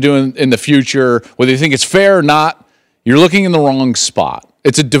is going to do in the future, whether you think it's fair or not, you're looking in the wrong spot.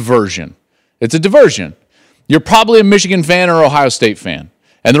 It's a diversion. It's a diversion. You're probably a Michigan fan or Ohio State fan.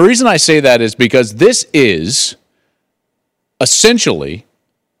 And the reason I say that is because this is essentially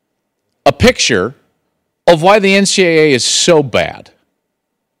a picture of why the NCAA is so bad.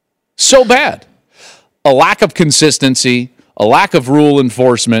 So bad. A lack of consistency, a lack of rule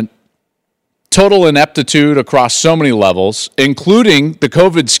enforcement, total ineptitude across so many levels, including the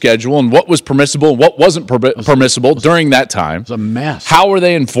COVID schedule and what was permissible and what wasn't permissible during that time. It was a mess. How were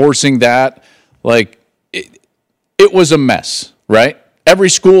they enforcing that? Like, it was a mess, right?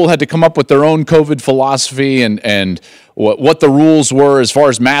 Every school had to come up with their own COVID philosophy and what the rules were as far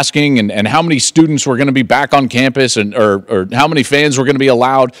as masking and how many students were going to be back on campus or how many fans were going to be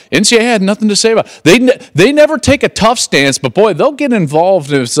allowed. NCAA had nothing to say about it. They never take a tough stance, but boy, they'll get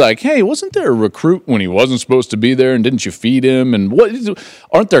involved and it's like, hey, wasn't there a recruit when he wasn't supposed to be there and didn't you feed him? And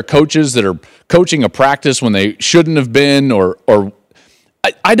aren't there coaches that are coaching a practice when they shouldn't have been or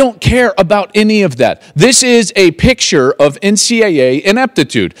I don't care about any of that. This is a picture of NCAA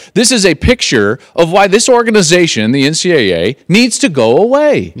ineptitude. This is a picture of why this organization, the NCAA, needs to go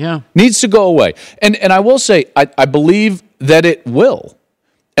away. Yeah. Needs to go away. And I will say, I believe that it will.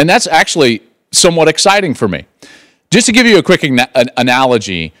 And that's actually somewhat exciting for me. Just to give you a quick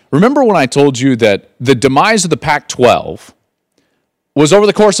analogy, remember when I told you that the demise of the Pac-12 was over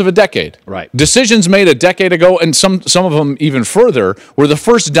the course of a decade. Right. Decisions made a decade ago, and some of them even further, were the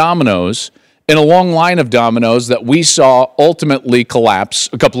first dominoes in a long line of dominoes that we saw ultimately collapse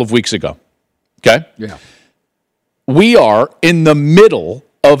a couple of weeks ago. Okay? Yeah. We are in the middle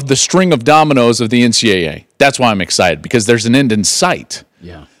of the string of dominoes of the NCAA. That's why I'm excited, because there's an end in sight.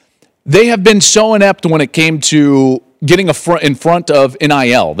 Yeah. They have been so inept when it came to getting in front of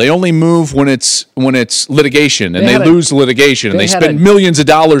NIL. They only move when it's litigation, and they lose litigation, and they spend millions of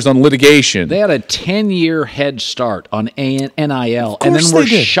dollars on litigation. They had a 10-year head start on NIL, and then were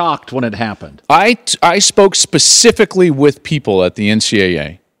shocked when it happened. I spoke specifically with people at the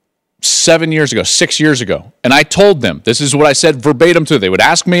NCAA 6 years ago, and I told them, this is what I said verbatim to them. They would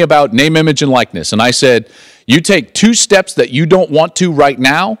ask me about name, image, and likeness, and I said, you take 2 steps that you don't want to right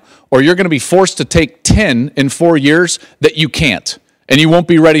now, or you're going to be forced to take 10 in 4 years that you can't, and you won't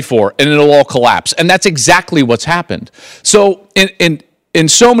be ready for, and it'll all collapse. And that's exactly what's happened. So in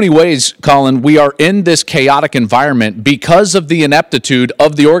so many ways, Colin, we are in this chaotic environment because of the ineptitude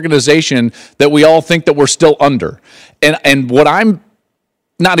of the organization that we all think that we're still under. And what I'm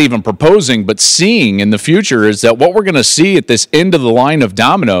not even proposing, but seeing in the future is that what we're going to see at this end of the line of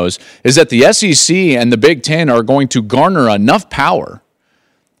dominoes is that the SEC and the Big Ten are going to garner enough power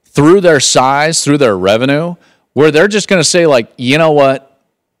through their size, through their revenue, where they're just going to say, like, you know what?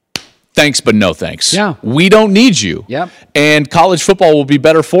 Thanks, but no thanks. Yeah. We don't need you. Yep. And college football will be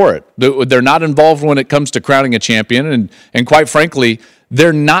better for it. They're not involved when it comes to crowning a champion, and quite frankly,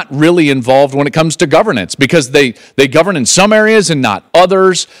 they're not really involved when it comes to governance because they govern in some areas and not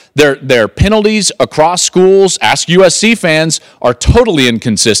others. Their penalties across schools, ask USC fans, are totally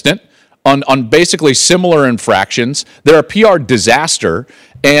inconsistent on basically similar infractions. They're a PR disaster,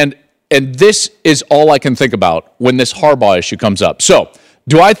 and this is all I can think about when this Harbaugh issue comes up. So,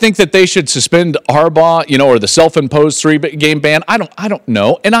 do I think that they should suspend Harbaugh, or the self-imposed 3-game ban? I don't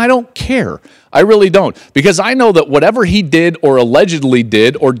know, and I don't care. I really don't, because I know that whatever he did or allegedly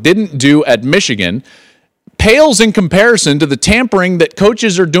did or didn't do at Michigan pales in comparison to the tampering that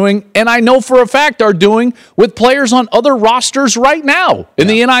coaches are doing, and I know for a fact are doing with players on other rosters right now in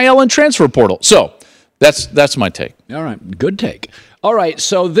the NIL and transfer portal. So that's my take. All right, good take. All right,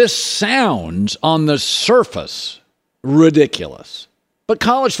 so this sounds on the surface ridiculous. But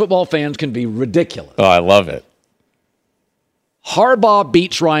college football fans can be ridiculous. Oh, I love it. Harbaugh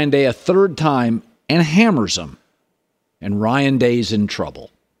beats Ryan Day a third time and hammers him. And Ryan Day's in trouble.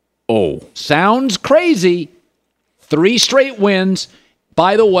 Oh. Sounds crazy. 3 straight wins.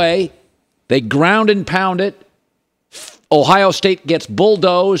 By the way, they ground and pound it. Ohio State gets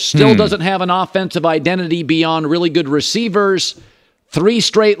bulldozed. Still doesn't have an offensive identity beyond really good receivers. 3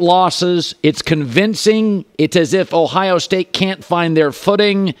 straight losses. It's convincing. It's as if Ohio State can't find their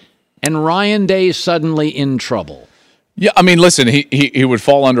footing, and Ryan Day's suddenly in trouble. Yeah, I mean, listen, he would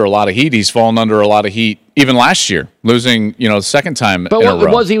fall under a lot of heat. He's fallen under a lot of heat even last year, losing, the second time in a row.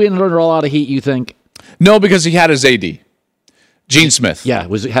 But was he under a lot of heat, you think? No, because he had his AD, Gene Smith. Yeah,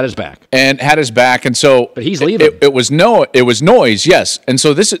 had his back. And so but he's leaving. It was noise, yes. And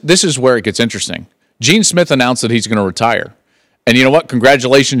so this is where it gets interesting. Gene Smith announced that he's going to retire. And you know what?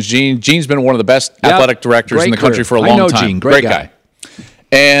 Congratulations, Gene. Gene's been one of the best athletic directors in the country for a long time. Gene. Great guy.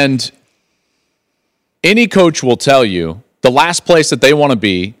 And any coach will tell you the last place that they want to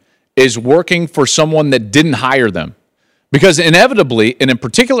be is working for someone that didn't hire them. Because inevitably, and in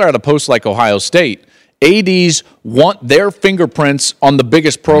particular at a post like Ohio State, ADs want their fingerprints on the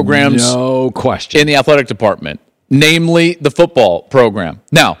biggest programs no question. In the athletic department, namely the football program.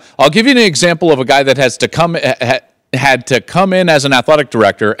 Now, I'll give you an example of a guy that had to come in as an athletic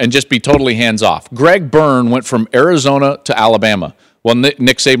director and just be totally hands-off. Greg Byrne went from Arizona to Alabama. Well, Nick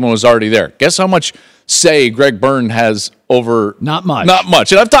Saban was already there. Guess how much say Greg Byrne has over? Not much. Not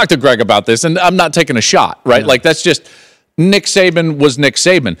much. And I've talked to Greg about this, and I'm not taking a shot, right? Yeah. Like, that's just Nick Saban was Nick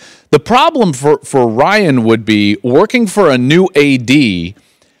Saban. The problem for Ryan would be working for a new AD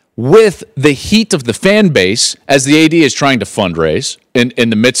with the heat of the fan base as the AD is trying to fundraise in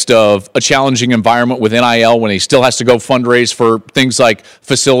the midst of a challenging environment with NIL when he still has to go fundraise for things like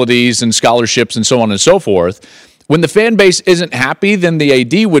facilities and scholarships and so on and so forth. When the fan base isn't happy, then the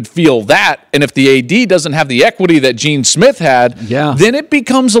AD would feel that. And if the AD doesn't have the equity that Gene Smith had, then it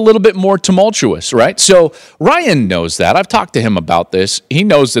becomes a little bit more tumultuous, right? So Ryan knows that. I've talked to him about this. He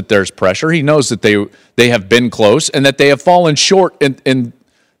knows that there's pressure. He knows that they have been close and that they have fallen short in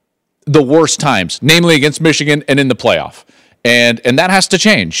the worst times, namely against Michigan and in the playoff. And that has to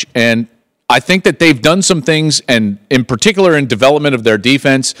change. And I think that they've done some things, and in particular in development of their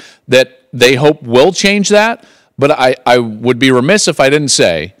defense, that they hope will change that. But I would be remiss if I didn't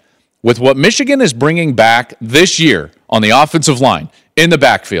say, with what Michigan is bringing back this year on the offensive line, in the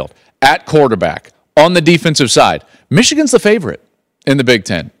backfield, at quarterback, on the defensive side, Michigan's the favorite in the Big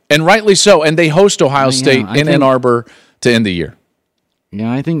Ten, and rightly so. And they host Ohio State in Ann Arbor to end the year.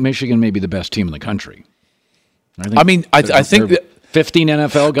 Yeah, I think Michigan may be the best team in the country. I think that 15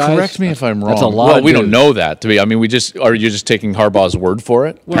 NFL guys. Correct me if I'm wrong. That's a lot. Well, we don't know that. Are you just taking Harbaugh's word for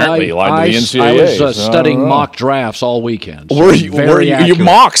it? Well, Apparently, he lied to the NCAA. I was studying mock drafts all weekend. So were you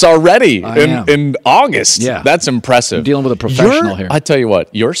mocks already in August? Yeah, that's impressive. I'm dealing with a professional here. I tell you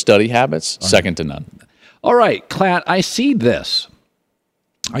what, your study habits second to none. All right, Klatt, I see this.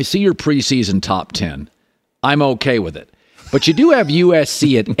 I see your preseason top 10. I'm okay with it. But you do have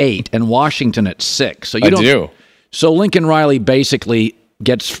USC at 8 and Washington at 6. So you do. So Lincoln Riley basically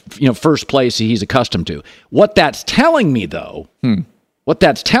gets first place he's accustomed to. What that's telling me, though,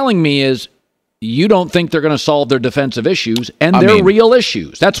 is you don't think they're going to solve their defensive issues, and they're real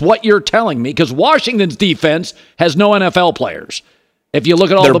issues. That's what you're telling me, because Washington's defense has no NFL players. If you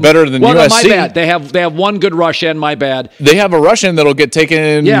look at all they're better than USC. No, my bad. They have one good rush end. My bad. They have a rush end that'll get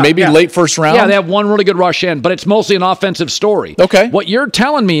taken late first round. Yeah, they have one really good rush end, but it's mostly an offensive story. Okay. What you're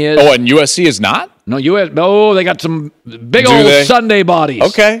telling me is and USC is not? No, they got some big old Sunday bodies.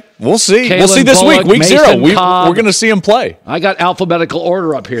 Okay, we'll see. Kalen we'll see this Bullock, week 0. We're Cobb. going to see him play. I got alphabetical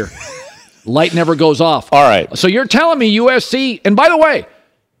order up here. Light never goes off. All right. So you're telling me USC, and by the way,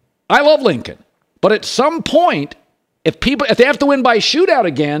 I love Lincoln, but at some point, if they have to win by shootout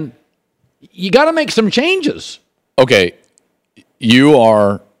again, you got to make some changes. Okay, you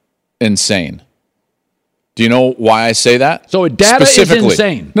are insane. Do you know why I say that? So data is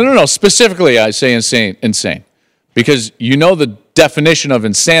insane. No. Specifically, I say insane. Because you know the definition of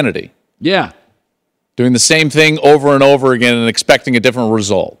insanity. Yeah. Doing the same thing over and over again and expecting a different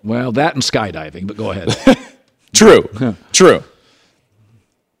result. Well, that and skydiving, but go ahead. True.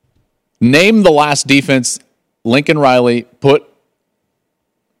 Name the last defense Lincoln Riley put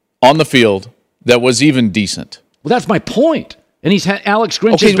on the field that was even decent. Well, that's my point. And he's had Alex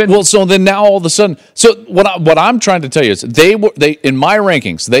Grinch. Okay, well, so then now all of a sudden, so what I'm trying to tell you is they in my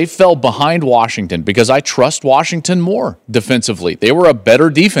rankings they fell behind Washington because I trust Washington more defensively. They were a better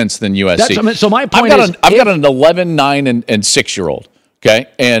defense than USC. So my point I've got an 11, 9, and 6-year-old. Okay,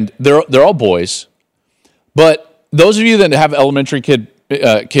 and they're all boys, but those of you that have elementary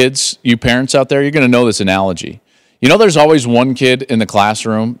kids, you parents out there, you're going to know this analogy. You know, there's always one kid in the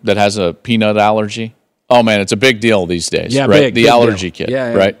classroom that has a peanut allergy. Oh, man, it's a big deal these days, right? The allergy kid,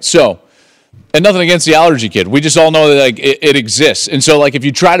 right? So, and nothing against the allergy kid. We just all know that it exists. And so, if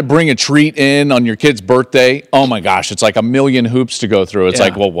you try to bring a treat in on your kid's birthday, oh, my gosh, it's like a million hoops to go through. It's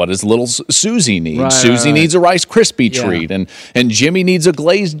like, well, what does little Susie need? Susie needs a Rice Krispie treat, and Jimmy needs a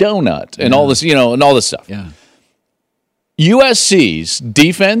glazed donut, and all this, and all this stuff. Yeah. USC's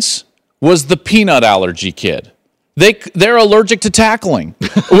defense was the peanut allergy kid. They're allergic to tackling,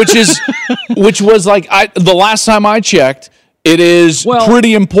 which was the last time I checked, it is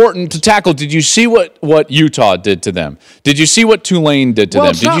pretty important to tackle. Did you see what Utah did to them? Did you see what Tulane did to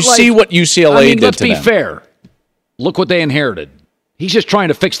them? Did you see what UCLA did to them? Let's be fair. Look what they inherited. He's just trying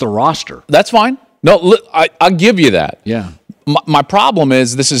to fix the roster. That's fine. No, I'll give you that. Yeah. My problem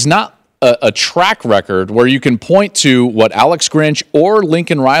is this is not a track record where you can point to what Alex Grinch or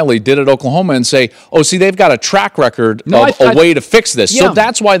Lincoln Riley did at Oklahoma and say, oh, see, they've got a track record of a way to fix this. Yeah. So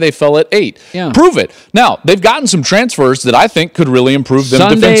that's why they fell at 8. Yeah. Prove it. Now, they've gotten some transfers that I think could really improve them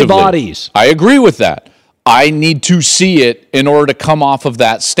defensively. Sunday bodies. I agree with that. I need to see it in order to come off of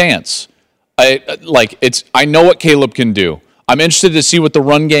that stance. I know what Caleb can do. I'm interested to see what the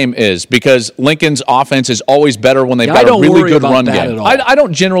run game is because Lincoln's offense is always better when they've got a really good run game. I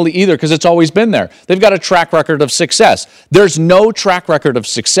don't generally either because it's always been there. They've got a track record of success. There's no track record of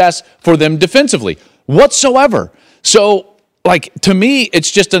success for them defensively whatsoever. So, to me,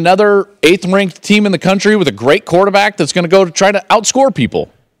 it's just another 8th-ranked team in the country with a great quarterback that's going to go to try to outscore people.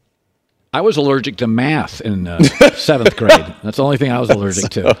 I was allergic to math in 7th grade. That's the only thing I was allergic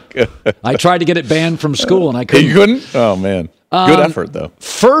to. Good. I tried to get it banned from school, and I couldn't. You couldn't? Oh, man. Good effort, though.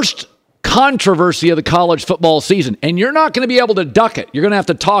 First controversy of the college football season, and you're not going to be able to duck it. You're going to have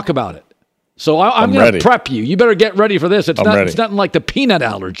to talk about it. So I'm going to prep you. You better get ready for this. It's nothing like the peanut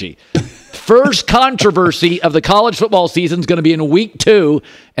allergy. First controversy of the college football season is going to be in week 2,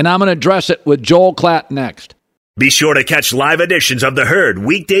 and I'm going to address it with Joel Klatt next. Be sure to catch live editions of The Herd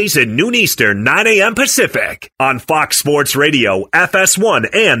weekdays at noon Eastern, 9 a.m. Pacific on Fox Sports Radio,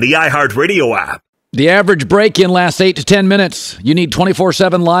 FS1, and the iHeartRadio app. The average break-in lasts 8 to 10 minutes. You need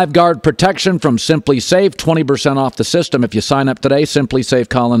 24/7 live guard protection from Simply Safe. 20% off the system if you sign up today.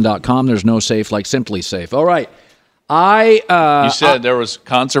 SimplySafeColin.com. There's no safe like Simply Safe. All right. You said there was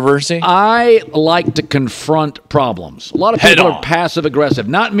controversy? I like to confront problems. A lot of people are passive-aggressive.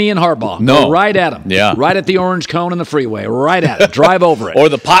 Not me and Harbaugh. No. We're right at them. Yeah. Right at the orange cone in the freeway. Right at it. Drive over it. Or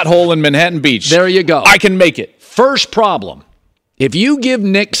the pothole in Manhattan Beach. There you go. I can make it. First problem. If you give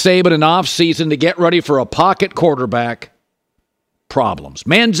Nick Saban an offseason to get ready for a pocket quarterback, problems.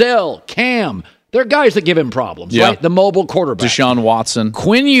 Manziel, Cam, they're guys that give him problems, right? The mobile quarterback. Deshaun Watson.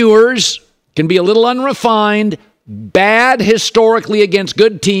 Quinn Ewers can be a little unrefined, bad historically against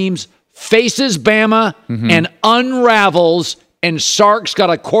good teams, faces Bama, and unravels, and Sark's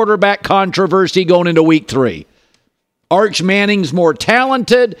got a quarterback controversy going into week 3. Arch Manning's more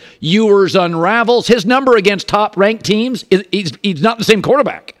talented. Ewers unravels. His number against top-ranked teams, he's not the same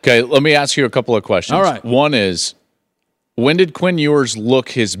quarterback. Okay, let me ask you a couple of questions. All right. One is, when did Quinn Ewers look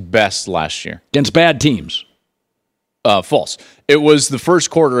his best last year? Against bad teams. False. It was the first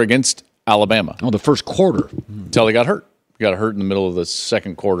quarter against Alabama. Oh, the first quarter. Until he got hurt. He got hurt in the middle of the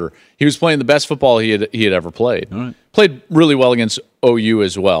second quarter. He was playing the best football he had ever played. All right. Played really well against OU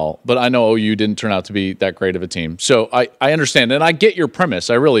as well, but I know OU didn't turn out to be that great of a team. So I understand, and I get your premise.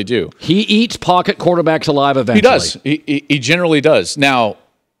 I really do. He eats pocket quarterbacks alive eventually. He does. He generally does. Now,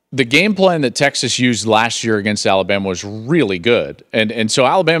 the game plan that Texas used last year against Alabama was really good, and so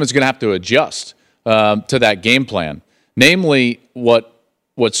Alabama's going to have to adjust to that game plan. Namely, what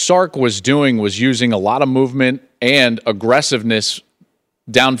Sark was doing was using a lot of movement and aggressiveness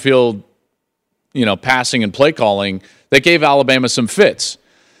downfield, passing and play calling that gave Alabama some fits.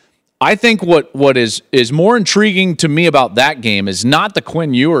 I think what is more intriguing to me about that game is not the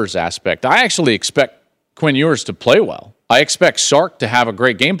Quinn Ewers aspect. I actually expect Quinn Ewers to play well. I expect Sark to have a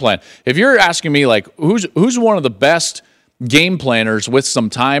great game plan. If you're asking me, who's one of the best game planners with some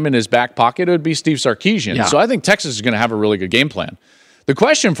time in his back pocket, it would be Steve Sarkisian. Yeah. So I think Texas is going to have a really good game plan. The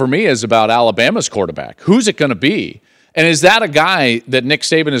question for me is about Alabama's quarterback. Who's it going to be? And is that a guy that Nick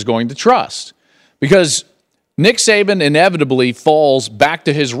Saban is going to trust? Because Nick Saban inevitably falls back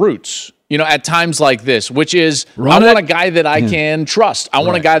to his roots, at times like this, which is, I want a guy that I can trust. I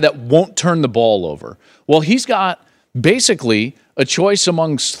want a guy that won't turn the ball over. Well, he's got basically a choice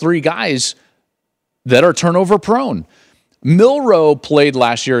amongst 3 guys that are turnover prone. Milroe played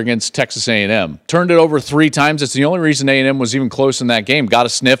last year against Texas A&M. Turned it over 3 times. It's the only reason A&M was even close in that game. Got a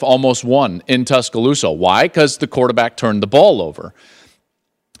sniff, almost won in Tuscaloosa. Why? Because the quarterback turned the ball over.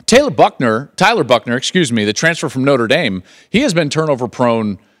 Tyler Buckner, the transfer from Notre Dame, he has been turnover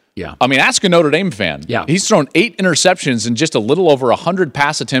prone. Yeah. I mean, ask a Notre Dame fan. Yeah. He's thrown 8 interceptions and just a little over 100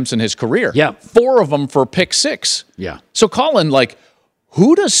 pass attempts in his career. Yeah. 4 of them for pick 6. Yeah. So, Colin,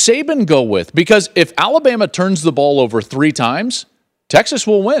 who does Saban go with? Because if Alabama turns the ball over 3 times, Texas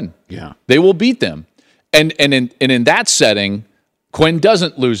will win. Yeah. They will beat them. And in that setting, Quinn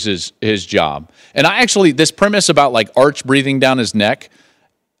doesn't lose his job. And this premise about Arch breathing down his neck,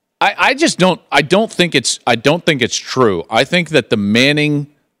 I don't think it's true. I think that the Manning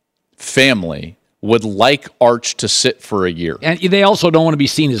family would like Arch to sit for a year. And they also don't want to be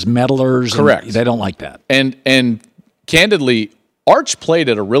seen as meddlers. Correct. They don't like that. And candidly, Arch played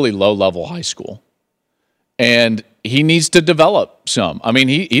at a really low-level high school, and he needs to develop some. I mean,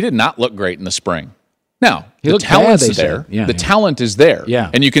 he did not look great in the spring. Now, the talent's there. The talent is there,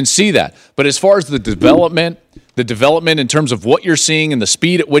 and you can see that. But as far as the development in terms of what you're seeing and the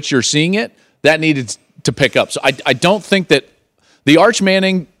speed at which you're seeing it, that needed to pick up. So I don't think that the Arch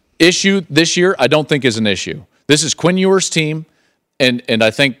Manning issue this year, I don't think is an issue. This is Quinn Ewers' team, and I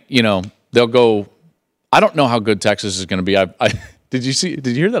think, they'll go. I don't know how good Texas is going to be. Did you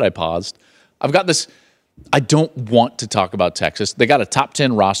hear that I paused? I've got this I don't want to talk about Texas. They got a top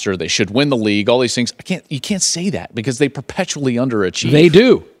 10 roster. They should win the league. All these things. You can't say that because they perpetually underachieve. They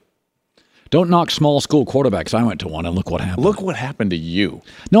do. Don't knock small school quarterbacks. I went to one, and look what happened. Look what happened to you.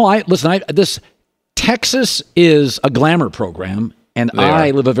 No, this Texas is a glamour program, and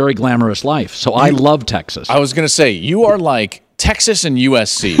I live a very glamorous life. So I love Texas. I was going to say, you are like Texas and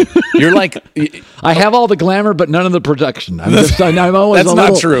USC. You're like... I have all the glamour, but none of the production. I'm always that's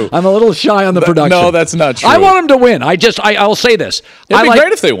not true. I'm a little shy on the production. No, that's not true. I want them to win. I'll say this. It'd be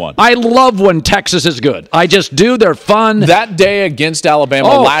great if they won. I love when Texas is good. I just do. They're fun. That day against Alabama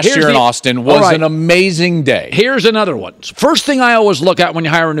last year in Austin was an amazing day. Here's another one. First thing I always look at when you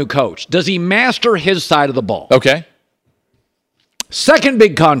hire a new coach. Does he master his side of the ball? Okay. Second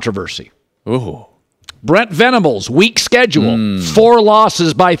big controversy. Ooh. Brent Venables, weak schedule, 4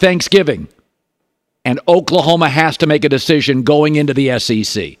 losses by Thanksgiving. And Oklahoma has to make a decision going into the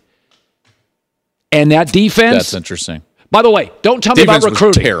SEC. And that defense... That's interesting. By the way, don't tell me about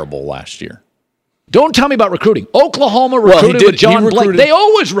recruiting. Was terrible last year. Don't tell me about recruiting. Oklahoma recruited with John Blake. They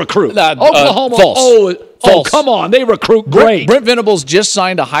always recruit. Oklahoma... false. Oh, come on. They recruit great. Brent Venables just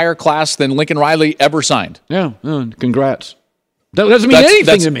signed a higher class than Lincoln Riley ever signed. Yeah, congrats. That doesn't mean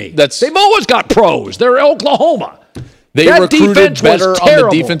anything to me. They've always got pros. They're Oklahoma. They recruited better on the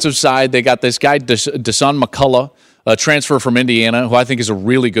defensive side. They got this guy, Dasan McCullough, a transfer from Indiana, who I think is a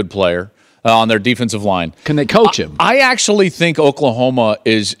really good player on their defensive line. Can they coach him? I actually think Oklahoma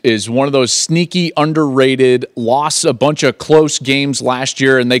is one of those sneaky, underrated, lost a bunch of close games last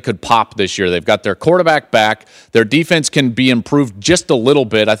year, and they could pop this year. They've got their quarterback back. Their defense can be improved just a little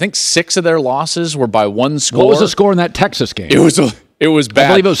bit. I think 6 of their losses were by 1 score. What was the score in that Texas game? It was bad. I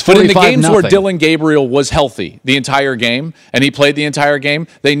believe it was 45-0. But in the games where Dylan Gabriel was healthy the entire game, and he played the entire game,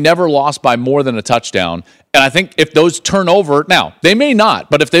 they never lost by more than a touchdown. And I think if those turn over, now, they may not,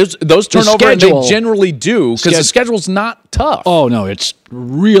 but if those turn over, and they generally do, because the schedule's not tough. Oh, no, it's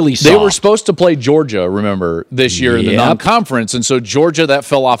really soft. They were supposed to play Georgia, remember, this year in the non-conference, and so Georgia, that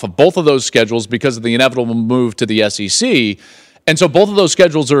fell off of both of those schedules because of the inevitable move to the SEC. And so both of those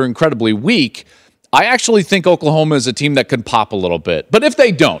schedules are incredibly weak. I actually think Oklahoma is a team that could pop a little bit. But if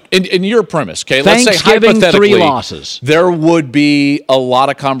they don't, in your premise, okay, let's say hypothetically 3 losses. There would be a lot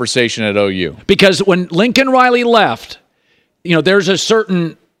of conversation at OU. Because when Lincoln Riley left, there's a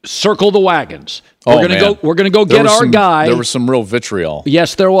certain circle the wagons. We're gonna go get our guy. There was some real vitriol.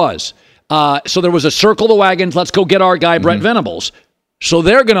 Yes, there was. So there was a circle the wagons. Let's go get our guy, Brent Venables. So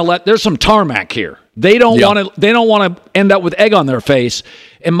they're gonna there's some tarmac here. They don't want to end up with egg on their face.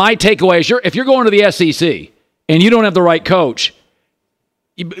 And my takeaway is, if you're going to the SEC and you don't have the right coach,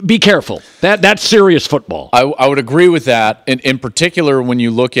 be careful. That's serious football. I would agree with that. And in particular, when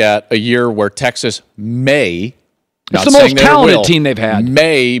you look at a year where Texas may, it's the most talented team they've had,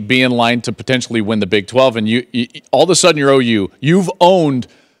 may be in line to potentially win the Big 12, and you all of a sudden you're OU. You've owned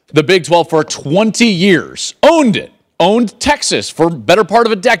the Big 12 for 20 years. Owned it. Owned Texas for better part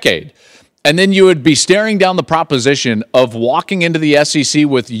of a decade. And then you would be staring down the proposition of walking into the SEC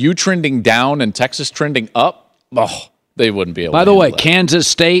with you trending down and Texas trending up. Oh, they wouldn't be able to. By the way, Kansas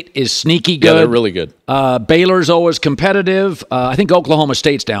State is sneaky good. Yeah, they're really good. Baylor's always competitive. I think Oklahoma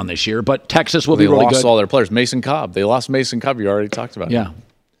State's down this year, but Texas will be really good. They lost all their players. Mason Cobb. They lost Mason Cobb. You already talked about it. Yeah.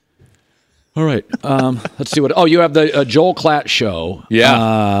 All right. Let's see what. Oh, you have the Joel Klatt Show.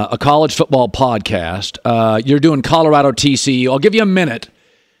 Yeah. A college football podcast. You're doing Colorado TCU. I'll give you a minute.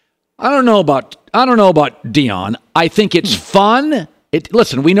 I don't know about Dion. I think it's fun.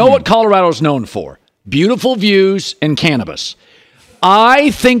 Listen, we know what Colorado's known for. Beautiful views and cannabis. I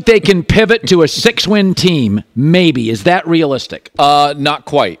think they can pivot to a 6-win team, maybe. Is that realistic? Not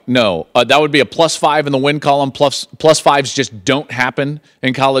quite, no. That would be a +5 in the win column. +5s just don't happen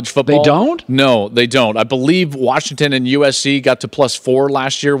in college football. They don't? No, they don't. I believe Washington and USC got to +4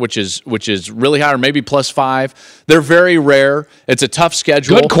 last year, which is really high, or maybe +5. They're very rare. It's a tough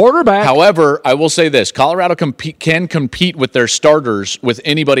schedule. Good quarterback. However, I will say this. Colorado can compete with their starters with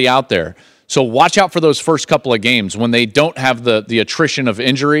anybody out there. So watch out for those first couple of games when they don't have the attrition of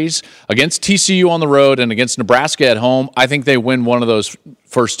injuries. Against TCU on the road and against Nebraska at home, I think they win one of those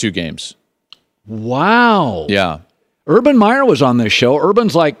first 2 games. Wow. Yeah. Urban Meyer was on this show.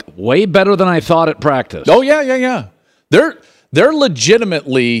 Urban's like way better than I thought at practice. Oh, yeah. They're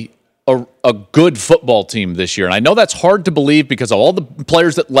legitimately a good football team this year. And I know that's hard to believe because of all the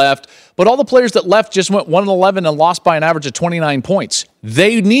players that left, but all the players that left just went 1-11 and lost by an average of 29 points.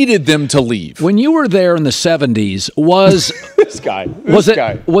 They needed them to leave. When you were there in the 70s, was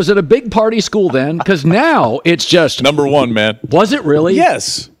was it a big party school then? Because now it's just number 1, man. Was it really?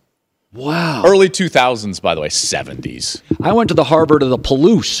 Yes. Wow. Early 2000s, by the way, 70s. I went to the harbor to the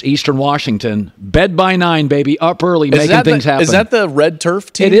Palouse, Eastern Washington. Bed by 9, baby. Up early, making things happen. Is that the Red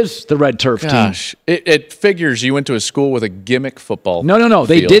Turf team? It is the Red Turf Gosh, team. It figures you went to a school with a gimmick football. No.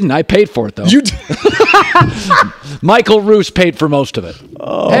 They didn't. I paid for it, though. You did. Michael Roos paid for most of it.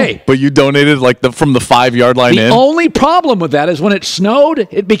 Hey. But you donated from the 5-yard line in? The only problem with that is when it snowed,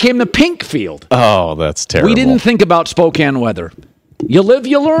 it became the pink field. Oh, that's terrible. We didn't think about Spokane weather. You live,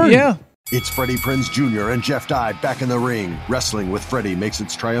 you learn. Yeah. It's Freddie Prinze Jr. and Jeff Dye back in the ring. Wrestling with Freddie makes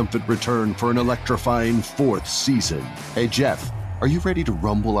its triumphant return for an electrifying 4th season. Hey, Jeff, are you ready to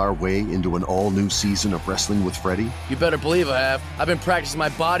rumble our way into an all-new season of Wrestling with Freddie? You better believe I have. I've been practicing my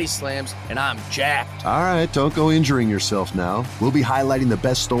body slams, and I'm jacked. All right, don't go injuring yourself now. We'll be highlighting the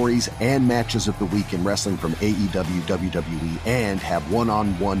best stories and matches of the week in wrestling from AEW, WWE, and have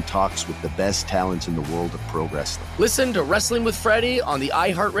one-on-one talks with the best talents in the world of pro wrestling. Listen to Wrestling with Freddie on the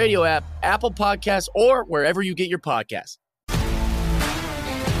iHeartRadio app, Apple Podcasts, or wherever you get your podcasts.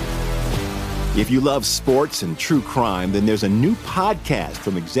 If you love sports and true crime, then there's a new podcast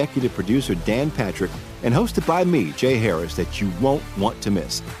from executive producer Dan Patrick and hosted by me, Jay Harris, that you won't want to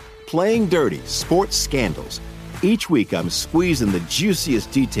miss. Playing Dirty: Sports Scandals. Each week, I'm squeezing the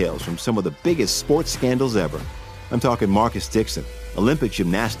juiciest details from some of the biggest sports scandals ever. I'm talking Marcus Dixon, Olympic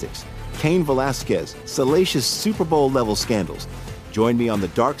gymnastics, Cain Velasquez, salacious Super Bowl-level scandals. Join me on the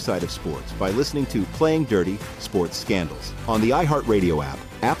dark side of sports by listening to Playing Dirty: Sports Scandals on the iHeartRadio app,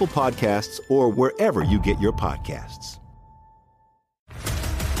 Apple Podcasts, or wherever you get your podcasts.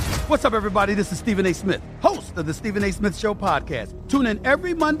 What's up, everybody? This is Stephen A. Smith, host of the Stephen A. Smith Show podcast. Tune in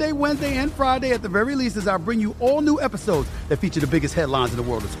every Monday, Wednesday, and Friday at the very least as I bring you all new episodes that feature the biggest headlines in the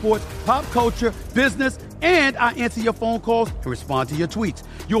world of sports, pop culture, business, and I answer your phone calls and respond to your tweets.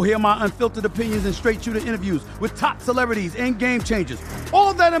 You'll hear my unfiltered opinions and straight-shooter interviews with top celebrities and game changers.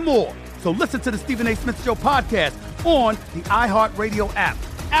 All that and more. So listen to the Stephen A. Smith Show podcast on the iHeartRadio app,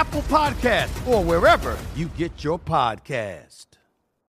 Apple Podcasts, or wherever you get your podcasts.